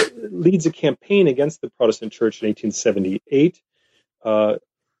leads a campaign against the Protestant Church in 1878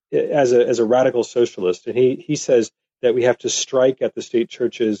 as a radical socialist, and he says that we have to strike at the state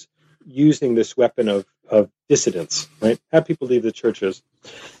churches using this weapon of dissidents, right? Have people leave the churches.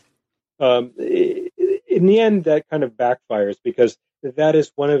 In the end, that kind of backfires because that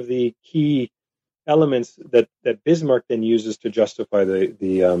is one of the key elements that Bismarck then uses to justify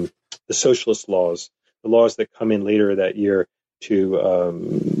the socialist laws, the laws that come in later that year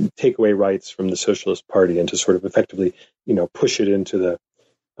to take away rights from the Socialist Party and to sort of effectively, push it into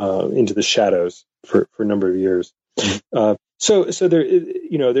the shadows for a number of years. So there,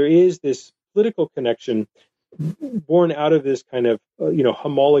 there is this political connection born out of this kind of,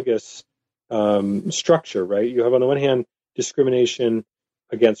 homologous structure, right? You have on the one hand discrimination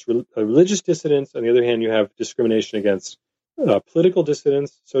against religious dissidents, on the other hand you have discrimination against political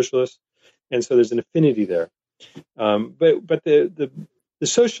dissidents, socialists, and so there's an affinity there. But the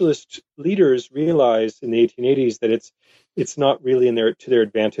socialist leaders realized in the 1880s that it's not really to their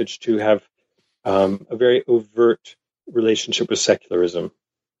advantage to have a very overt relationship with secularism,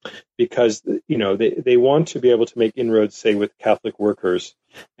 because they want to be able to make inroads, say, with Catholic workers,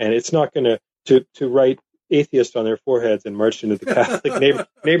 and it's not going to write atheist on their foreheads and march into the Catholic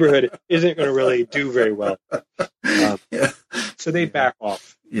neighborhood isn't going to really do very well. So they back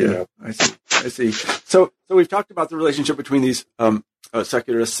off. Yeah, I see. So we've talked about the relationship between these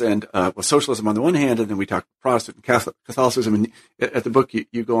secularists and socialism on the one hand, and then we talked Protestant and Catholicism. And at the book,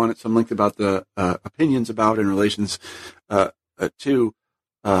 you go on at some length about the opinions about and relations to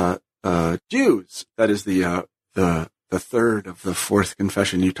Jews. That is the third of the fourth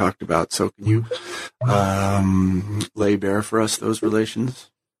confession you talked about. So can you lay bare for us those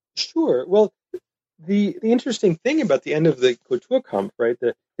relations? Sure. Well, the interesting thing about the end of the Kulturkampf, right?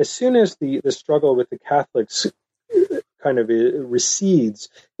 As soon as the struggle with the Catholics kind of recedes,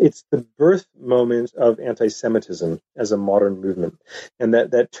 it's the birth moment of anti-Semitism as a modern movement. And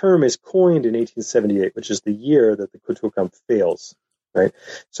that term is coined in 1878, which is the year that the Kulturkampf fails, right?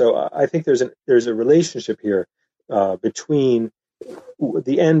 So I think there's a relationship here between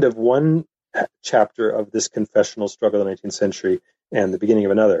the end of one chapter of this confessional struggle in the 19th century and the beginning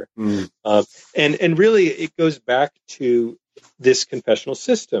of another. And really it goes back to this confessional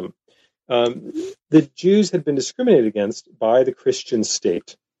system. The Jews had been discriminated against by the Christian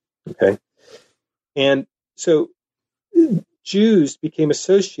state. Okay. And so Jews became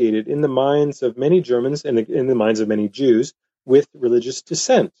associated in the minds of many Germans and in the minds of many Jews with religious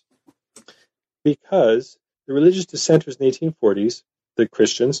dissent, because the religious dissenters in the 1840s, the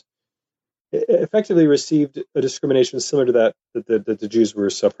Christians, effectively received a discrimination similar to that the Jews were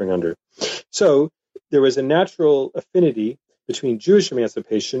suffering under. So there was a natural affinity between Jewish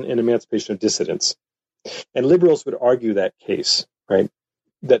emancipation and emancipation of dissidents. And liberals would argue that case, right?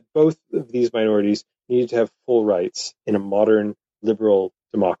 That both of these minorities needed to have full rights in a modern liberal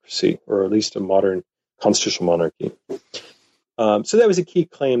democracy, or at least a modern constitutional monarchy. So that was a key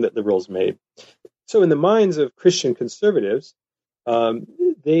claim that liberals made. So in the minds of Christian conservatives,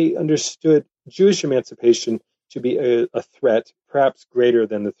 they understood Jewish emancipation to be a threat, perhaps greater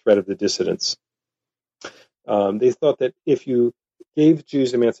than the threat of the dissidents. They thought that if you gave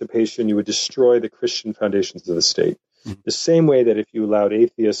Jews emancipation, you would destroy the Christian foundations of the state. Mm-hmm. The same way that if you allowed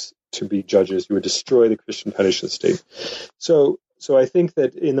atheists to be judges, you would destroy the Christian foundation of the state. So I think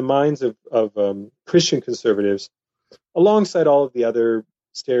that in the minds of Christian conservatives, alongside all of the other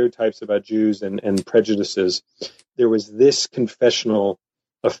stereotypes about Jews and prejudices, there was this confessional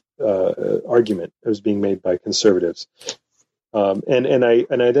argument that was being made by conservatives. And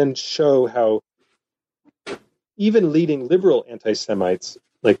I then show how even leading liberal anti-Semites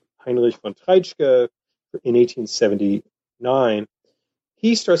like Heinrich von Treitschke in 1879,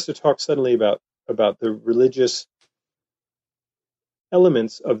 he starts to talk suddenly about the religious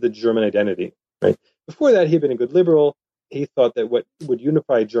elements of the German identity. Right? Before that, he had been a good liberal. He thought that what would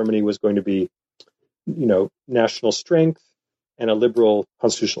unify Germany was going to be, national strength and a liberal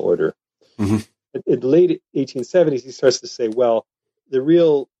constitutional order. Mm-hmm. In the late 1870s, he starts to say, well, the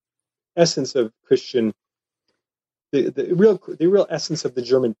real essence of Christian, the real essence of the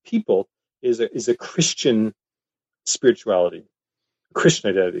German people is a Christian spirituality, a Christian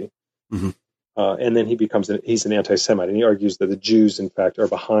identity. Mm-hmm. And then he's an anti-Semite, and he argues that the Jews, in fact, are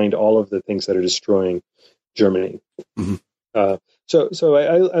behind all of the things that are destroying Germany. Mm-hmm. So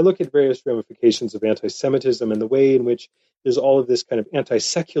I look at various ramifications of anti-Semitism and the way in which there's all of this kind of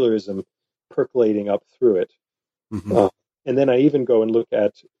anti-secularism percolating up through it. Mm-hmm. And then I even go and look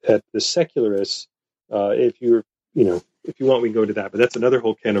at the secularists. If you want, we can go to that, but that's another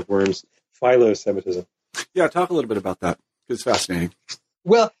whole can of worms. Philo-Semitism. Yeah, talk a little bit about that. It's fascinating.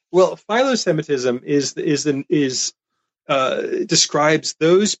 Well, Philo-Semitism describes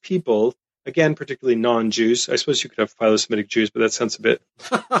those people, again, particularly non-Jews. I suppose you could have Philo-Semitic Jews, but that sounds a bit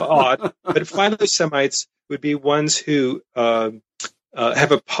odd. But Philo-Semites would be ones who have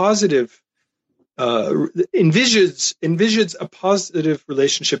a positive, envisions a positive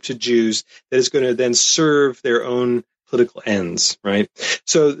relationship to Jews that is going to then serve their own political ends, right?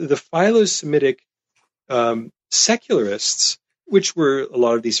 So the Philo-Semitic secularists, which were a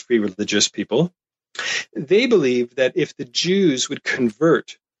lot of these free religious people, they believed that if the Jews would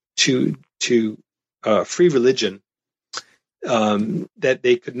convert to free religion, that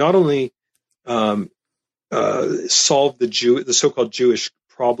they could not only solve the so-called Jewish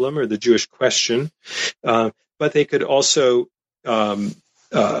problem or the Jewish question, but they could also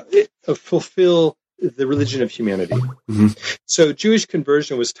fulfill the religion of humanity. Mm-hmm. So Jewish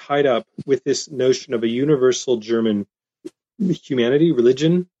conversion was tied up with this notion of a universal German humanity,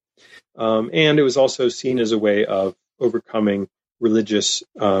 religion, and it was also seen as a way of overcoming religious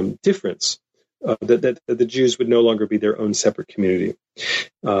difference, that the Jews would no longer be their own separate community.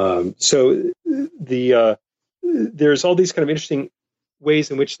 So there's all these kind of interesting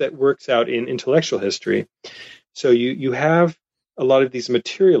ways in which that works out in intellectual history. So you have a lot of these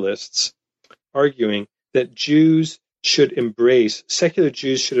materialists arguing that secular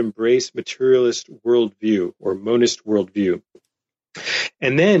Jews should embrace materialist worldview or monist worldview.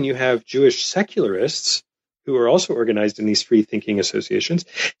 And then you have Jewish secularists who are also organized in these free thinking associations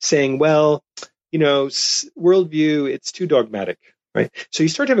saying, well, worldview, it's too dogmatic, right? So you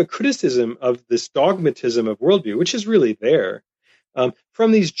start to have a criticism of this dogmatism of worldview, which is really there,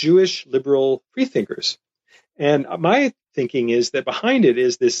 from these Jewish liberal freethinkers. And my thinking is that behind it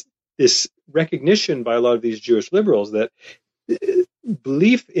is this recognition by a lot of these Jewish liberals that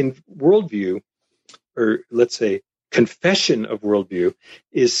belief in worldview, or let's say confession of worldview,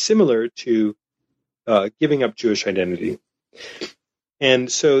 is similar to giving up Jewish identity.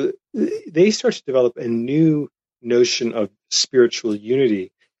 And so they start to develop a new notion of spiritual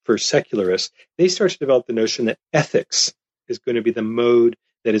unity for secularists. They start to develop the notion that ethics is going to be the mode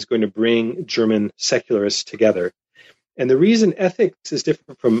that is going to bring German secularists together. And the reason ethics is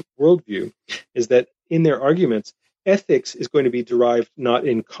different from worldview is that in their arguments, ethics is going to be derived not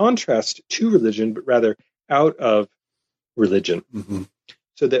in contrast to religion, but rather out of religion. Mm-hmm.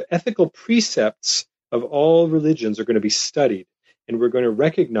 So the ethical precepts of all religions are going to be studied, and we're going to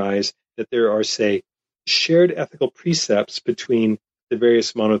recognize that there are, say, shared ethical precepts between the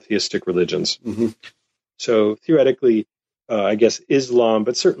various monotheistic religions. Mm-hmm. So theoretically, I guess Islam,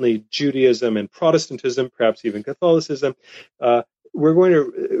 but certainly Judaism and Protestantism, perhaps even Catholicism, we're going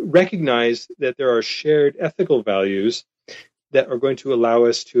to recognize that there are shared ethical values that are going to allow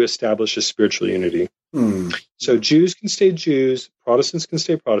us to establish a spiritual unity. So Jews can stay Jews, Protestants can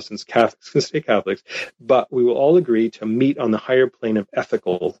stay Protestants, Catholics can stay Catholics, but we will all agree to meet on the higher plane of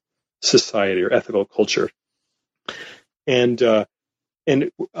ethical society or ethical culture. And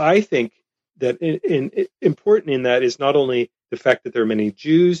I think that important in that is not only the fact that there are many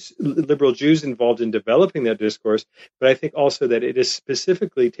Jews, liberal Jews involved in developing that discourse, but I think also that it is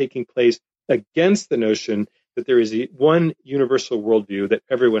specifically taking place against the notion that there is one universal worldview that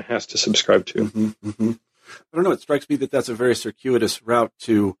everyone has to subscribe to. Mm-hmm, mm-hmm. I don't know. It strikes me that that's a very circuitous route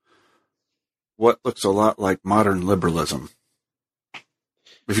to what looks a lot like modern liberalism,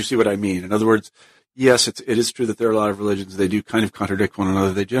 if you see what I mean. In other words, yes, it is true that there are a lot of religions. They do kind of contradict one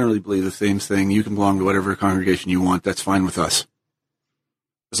another. They generally believe the same thing. You can belong to whatever congregation you want. That's fine with us.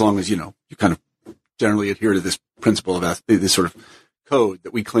 As long as, you kind of generally adhere to this principle of this sort of code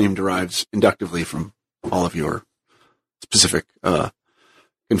that we claim derives inductively from all of your specific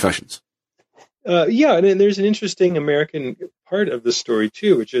confessions. Yeah, and there's an interesting American part of the story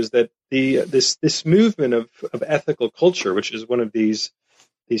too, which is that this movement of ethical culture, which is one of these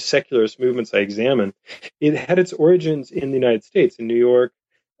secularist movements I examine, it had its origins in the United States, in New York,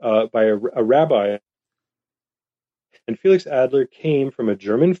 by a rabbi. And Felix Adler came from a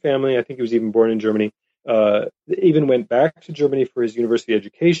German family. I think he was even born in Germany. Even went back to Germany for his university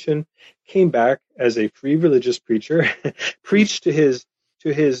education, came back as a free religious preacher, preached to his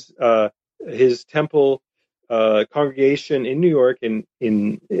temple congregation in New York in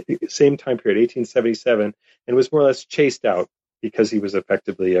the same time period, 1877, and was more or less chased out because he was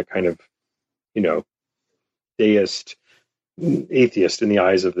effectively a kind of, deist, atheist in the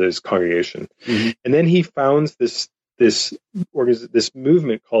eyes of his congregation. Mm-hmm. And then he founds this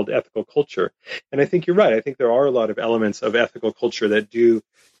movement called ethical culture. And I think you're right. I think there are a lot of elements of ethical culture that do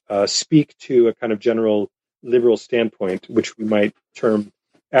speak to a kind of general liberal standpoint, which we might term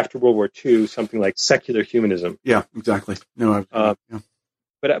after World War II something like secular humanism. Yeah, exactly. No, yeah.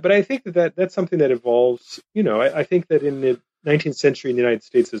 But I think that's something that evolves. I think that in the 19th century in the United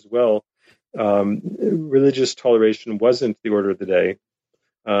States as well, religious toleration wasn't the order of the day.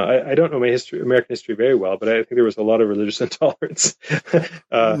 I don't know my American history very well, but I think there was a lot of religious intolerance.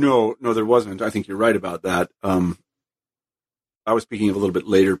 No, there wasn't. I think you're right about that. I was speaking of a little bit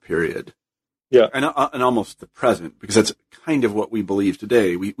later period. Yeah. And almost the present, because that's kind of what we believe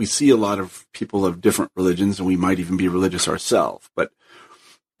today. We see a lot of people of different religions, and we might even be religious ourselves. But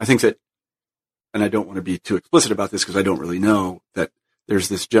I think that, and I don't want to be too explicit about this because I don't really know, that there's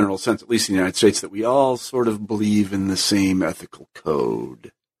this general sense, at least in the United States, that we all sort of believe in the same ethical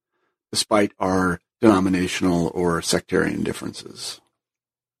code, despite our denominational or sectarian differences.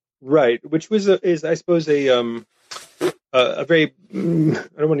 Right, which is I suppose a very, I don't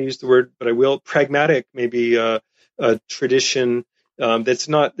want to use the word, but I will, pragmatic, maybe a tradition that's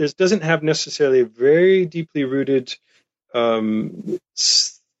not, this doesn't have necessarily a very deeply rooted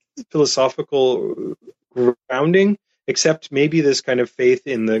philosophical grounding, except maybe this kind of faith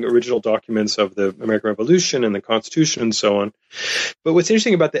in the original documents of the American Revolution and the Constitution and so on. But what's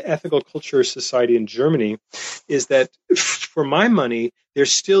interesting about the Ethical Culture Society in Germany is that, for my money, they're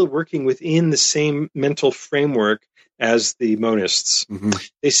still working within the same mental framework as the monists. Mm-hmm.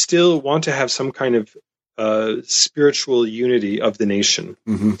 They still want to have some kind of spiritual unity of the nation.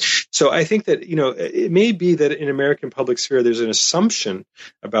 Mm-hmm. So I think that, it may be that in American public sphere there's an assumption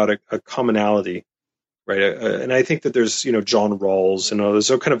about a commonality, right? And I think that there's, John Rawls and others,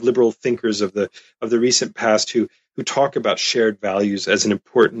 kind of liberal thinkers of the recent past who talk about shared values as an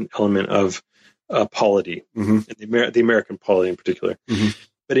important element of polity, mm-hmm. and the American polity in particular. Mm-hmm.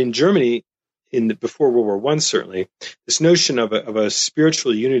 But in Germany, before World War I, certainly, this notion of a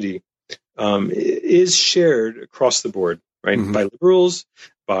spiritual unity is shared across the board, right? Mm-hmm. By liberals,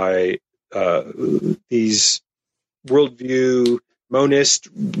 by these worldview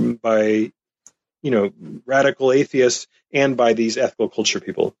monists, by radical atheists, and by these ethical culture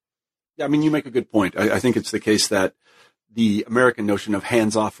people. Yeah, I mean, you make a good point. I think it's the case that the American notion of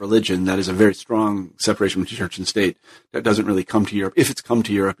hands-off religion, that is a very strong separation between church and state, that doesn't really come to Europe, if it's come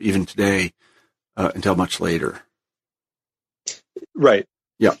to Europe even today, until much later. Right.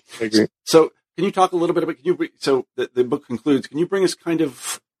 Yeah. I agree. So can you talk a little bit about, so the book concludes, can you bring us kind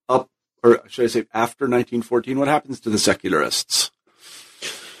of up, or should I say after 1914, what happens to the secularists?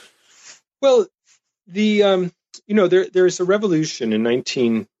 Well, there's a revolution in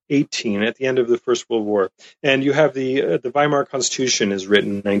 1918 at the end of the First World War, and you have the Weimar Constitution is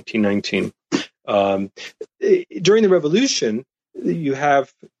written in 1919. During the revolution, you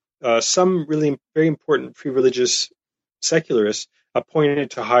have some really very important pre-religious secularists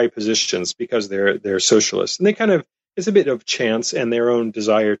appointed to high positions because they're socialists, and they kind of, it's a bit of chance and their own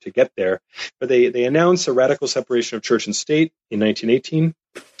desire to get there, but they announce a radical separation of church and state in 1918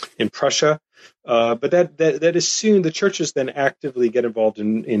 in Prussia. But that is soon, the churches then actively get involved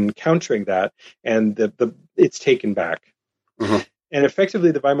in countering that, and it's taken back. Mm-hmm. And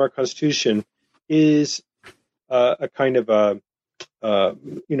effectively, the Weimar Constitution is a kind of a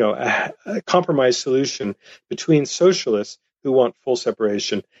compromise solution between socialists who want full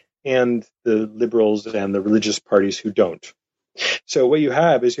separation and the liberals and the religious parties who don't. So what you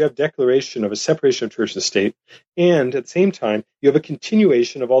have is declaration of a separation of church and state, and at the same time, you have a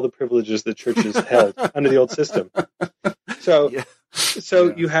continuation of all the privileges that churches held under the old system. So,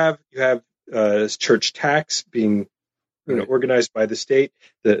 you have church tax being organized by the state.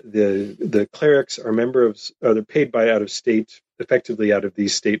 The clerics are they're paid effectively out of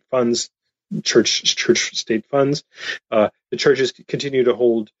these state funds, church state funds. The churches continue to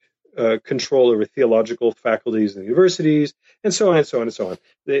hold control over theological faculties in the universities, and so on and so on and so on.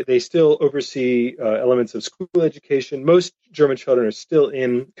 They still oversee elements of school education. Most German children are still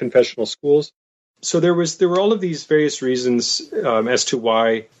in confessional schools. So there were all of these various reasons as to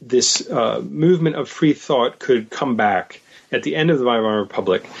why this movement of free thought could come back at the end of the Weimar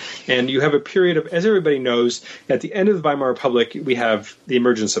Republic. And you have a period of, as everybody knows, at the end of the Weimar Republic, we have the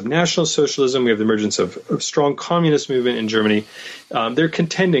emergence of National Socialism, we have the emergence of strong communist movement in Germany. They're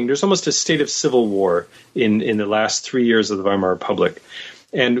contending. There's almost a state of civil war in the last 3 years of the Weimar Republic.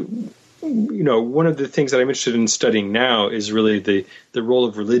 And one of the things that I'm interested in studying now is really the role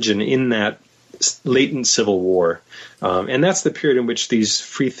of religion in that latent civil war. And that's the period in which these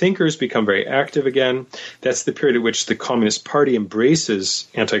free thinkers become very active again. That's the period at which the Communist Party embraces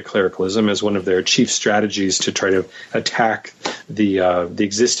anti-clericalism as one of their chief strategies to try to attack the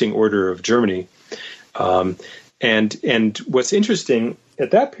existing order of Germany. And what's interesting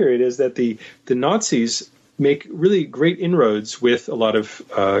at that period is that the Nazis make really great inroads with a lot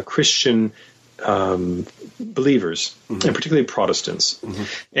of Christian believers, mm-hmm. and particularly Protestants. Mm-hmm.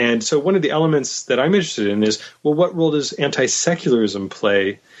 And so one of the elements that I'm interested in is, well, what role does anti-secularism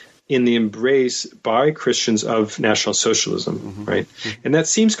play in the embrace by Christians of National Socialism, mm-hmm. right? Mm-hmm. And that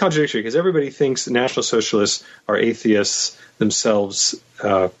seems contradictory because everybody thinks the National Socialists are atheists themselves,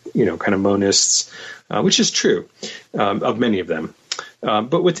 kind of monists, which is true of many of them.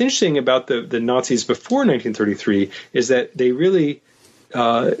 But what's interesting about the Nazis before 1933 is that they really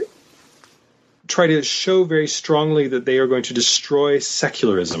try to show very strongly that they are going to destroy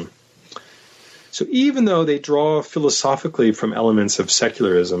secularism. So even though they draw philosophically from elements of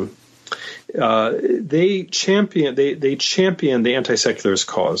secularism, they champion the anti-secularist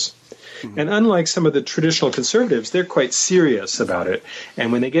cause. Mm-hmm. And unlike some of the traditional conservatives, they're quite serious about it.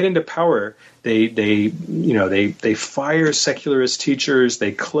 And when they get into power, they fire secularist teachers,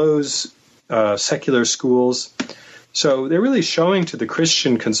 they close secular schools. So they're really showing to the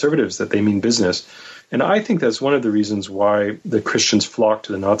Christian conservatives that they mean business. And I think that's one of the reasons why the Christians flocked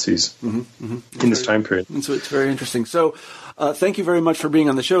to the Nazis in this time period. And so it's very interesting. So thank you very much for being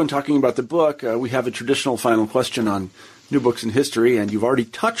on the show and talking about the book. We have a traditional final question on New Books in History, and you've already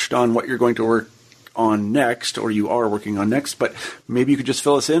touched on what you're going to work on next, or you are working on next, but maybe you could just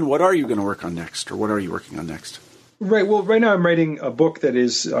fill us in. What are you going to work on next, or what are you working on next? Right. Well, right now I'm writing a book that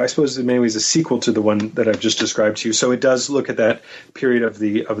is, I suppose, in many ways a sequel to the one that I've just described to you. So it does look at that period of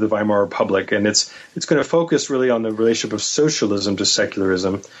the Weimar Republic, and it's going to focus really on the relationship of socialism to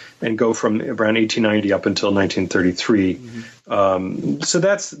secularism, and go from around 1890 up until 1933. Mm-hmm. So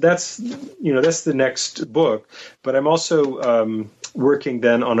that's the next book. But I'm also working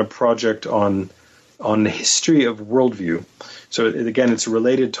then on a project on the history of worldview. So again, it's a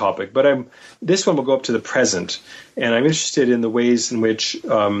related topic, but this one will go up to the present, and I'm interested in the ways in which,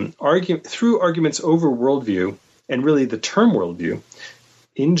 through arguments over worldview, and really the term worldview,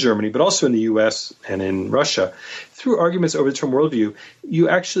 in Germany, but also in the U.S. and in Russia, through arguments over the term worldview, you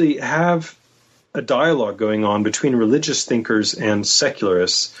actually have a dialogue going on between religious thinkers and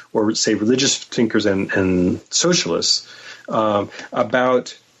secularists, or say religious thinkers and socialists,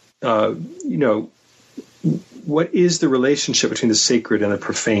 about what is the relationship between the sacred and the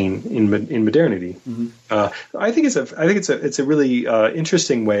profane in modernity? Mm-hmm. I think it's a really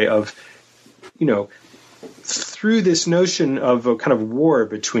interesting way of, through this notion of a kind of war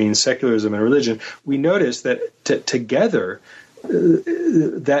between secularism and religion, we notice that together,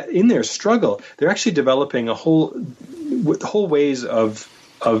 that in their struggle, they're actually developing whole ways of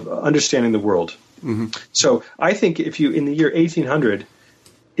understanding the world. Mm-hmm. So I think in the year 1800.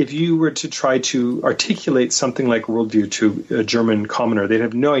 If you were to try to articulate something like worldview to a German commoner, they'd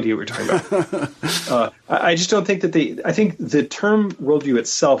have no idea what you're talking about. I just don't think that I think the term worldview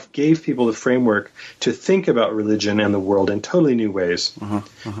itself gave people the framework to think about religion and the world in totally new ways.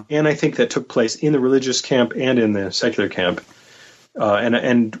 And I think that took place in the religious camp and in the secular camp.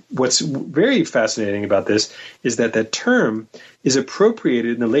 And what's very fascinating about this is that term is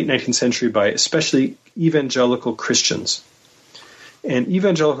appropriated in the late 19th century by especially evangelical Christians. And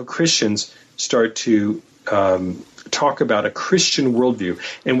evangelical Christians start to talk about a Christian worldview.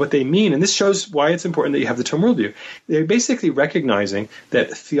 And what they mean, and this shows why it's important that you have the term worldview, they're basically recognizing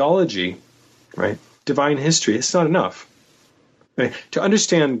that theology, right, divine history, it's not enough. Right? To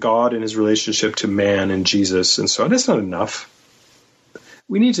understand God and his relationship to man and Jesus and so on, that's not enough.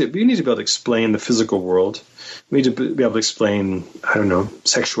 We need to be able to explain the physical world. We need to be able to explain,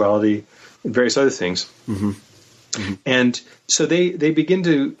 sexuality and various other things. Mm-hmm. Mm-hmm. And so they begin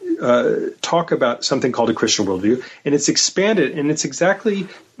to talk about something called a Christian worldview, and it's expanded, and it's exactly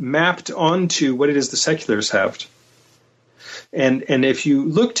mapped onto what it is the secularists have. And if you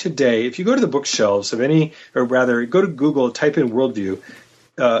look today, if you go to the bookshelves of or rather go to Google, type in worldview,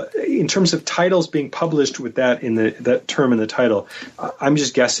 in terms of titles being published with that term in the title, I'm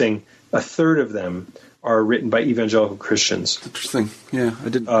just guessing a third of them are written by evangelical Christians. Interesting. Yeah,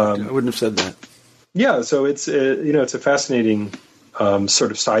 I wouldn't have said that. Yeah, so it's a fascinating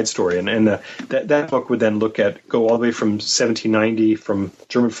sort of side story, and that book would then go all the way from 1790, from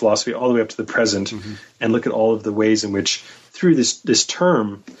German philosophy, all the way up to the present, mm-hmm. and look at all of the ways in which through this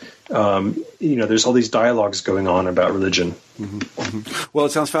term, there's all these dialogues going on about religion. Mm-hmm. Mm-hmm. Well,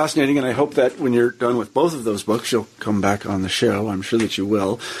 it sounds fascinating, and I hope that when you're done with both of those books, you'll come back on the show. I'm sure that you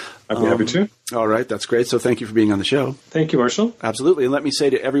will. I'd be happy to. All right, that's great. So thank you for being on the show. Thank you, Marshall. Absolutely. And let me say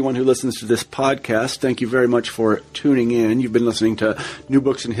to everyone who listens to this podcast, thank you very much for tuning in. You've been listening to New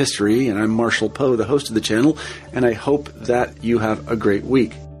Books in History, and I'm Marshall Poe, the host of the channel, and I hope that you have a great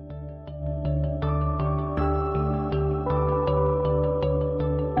week.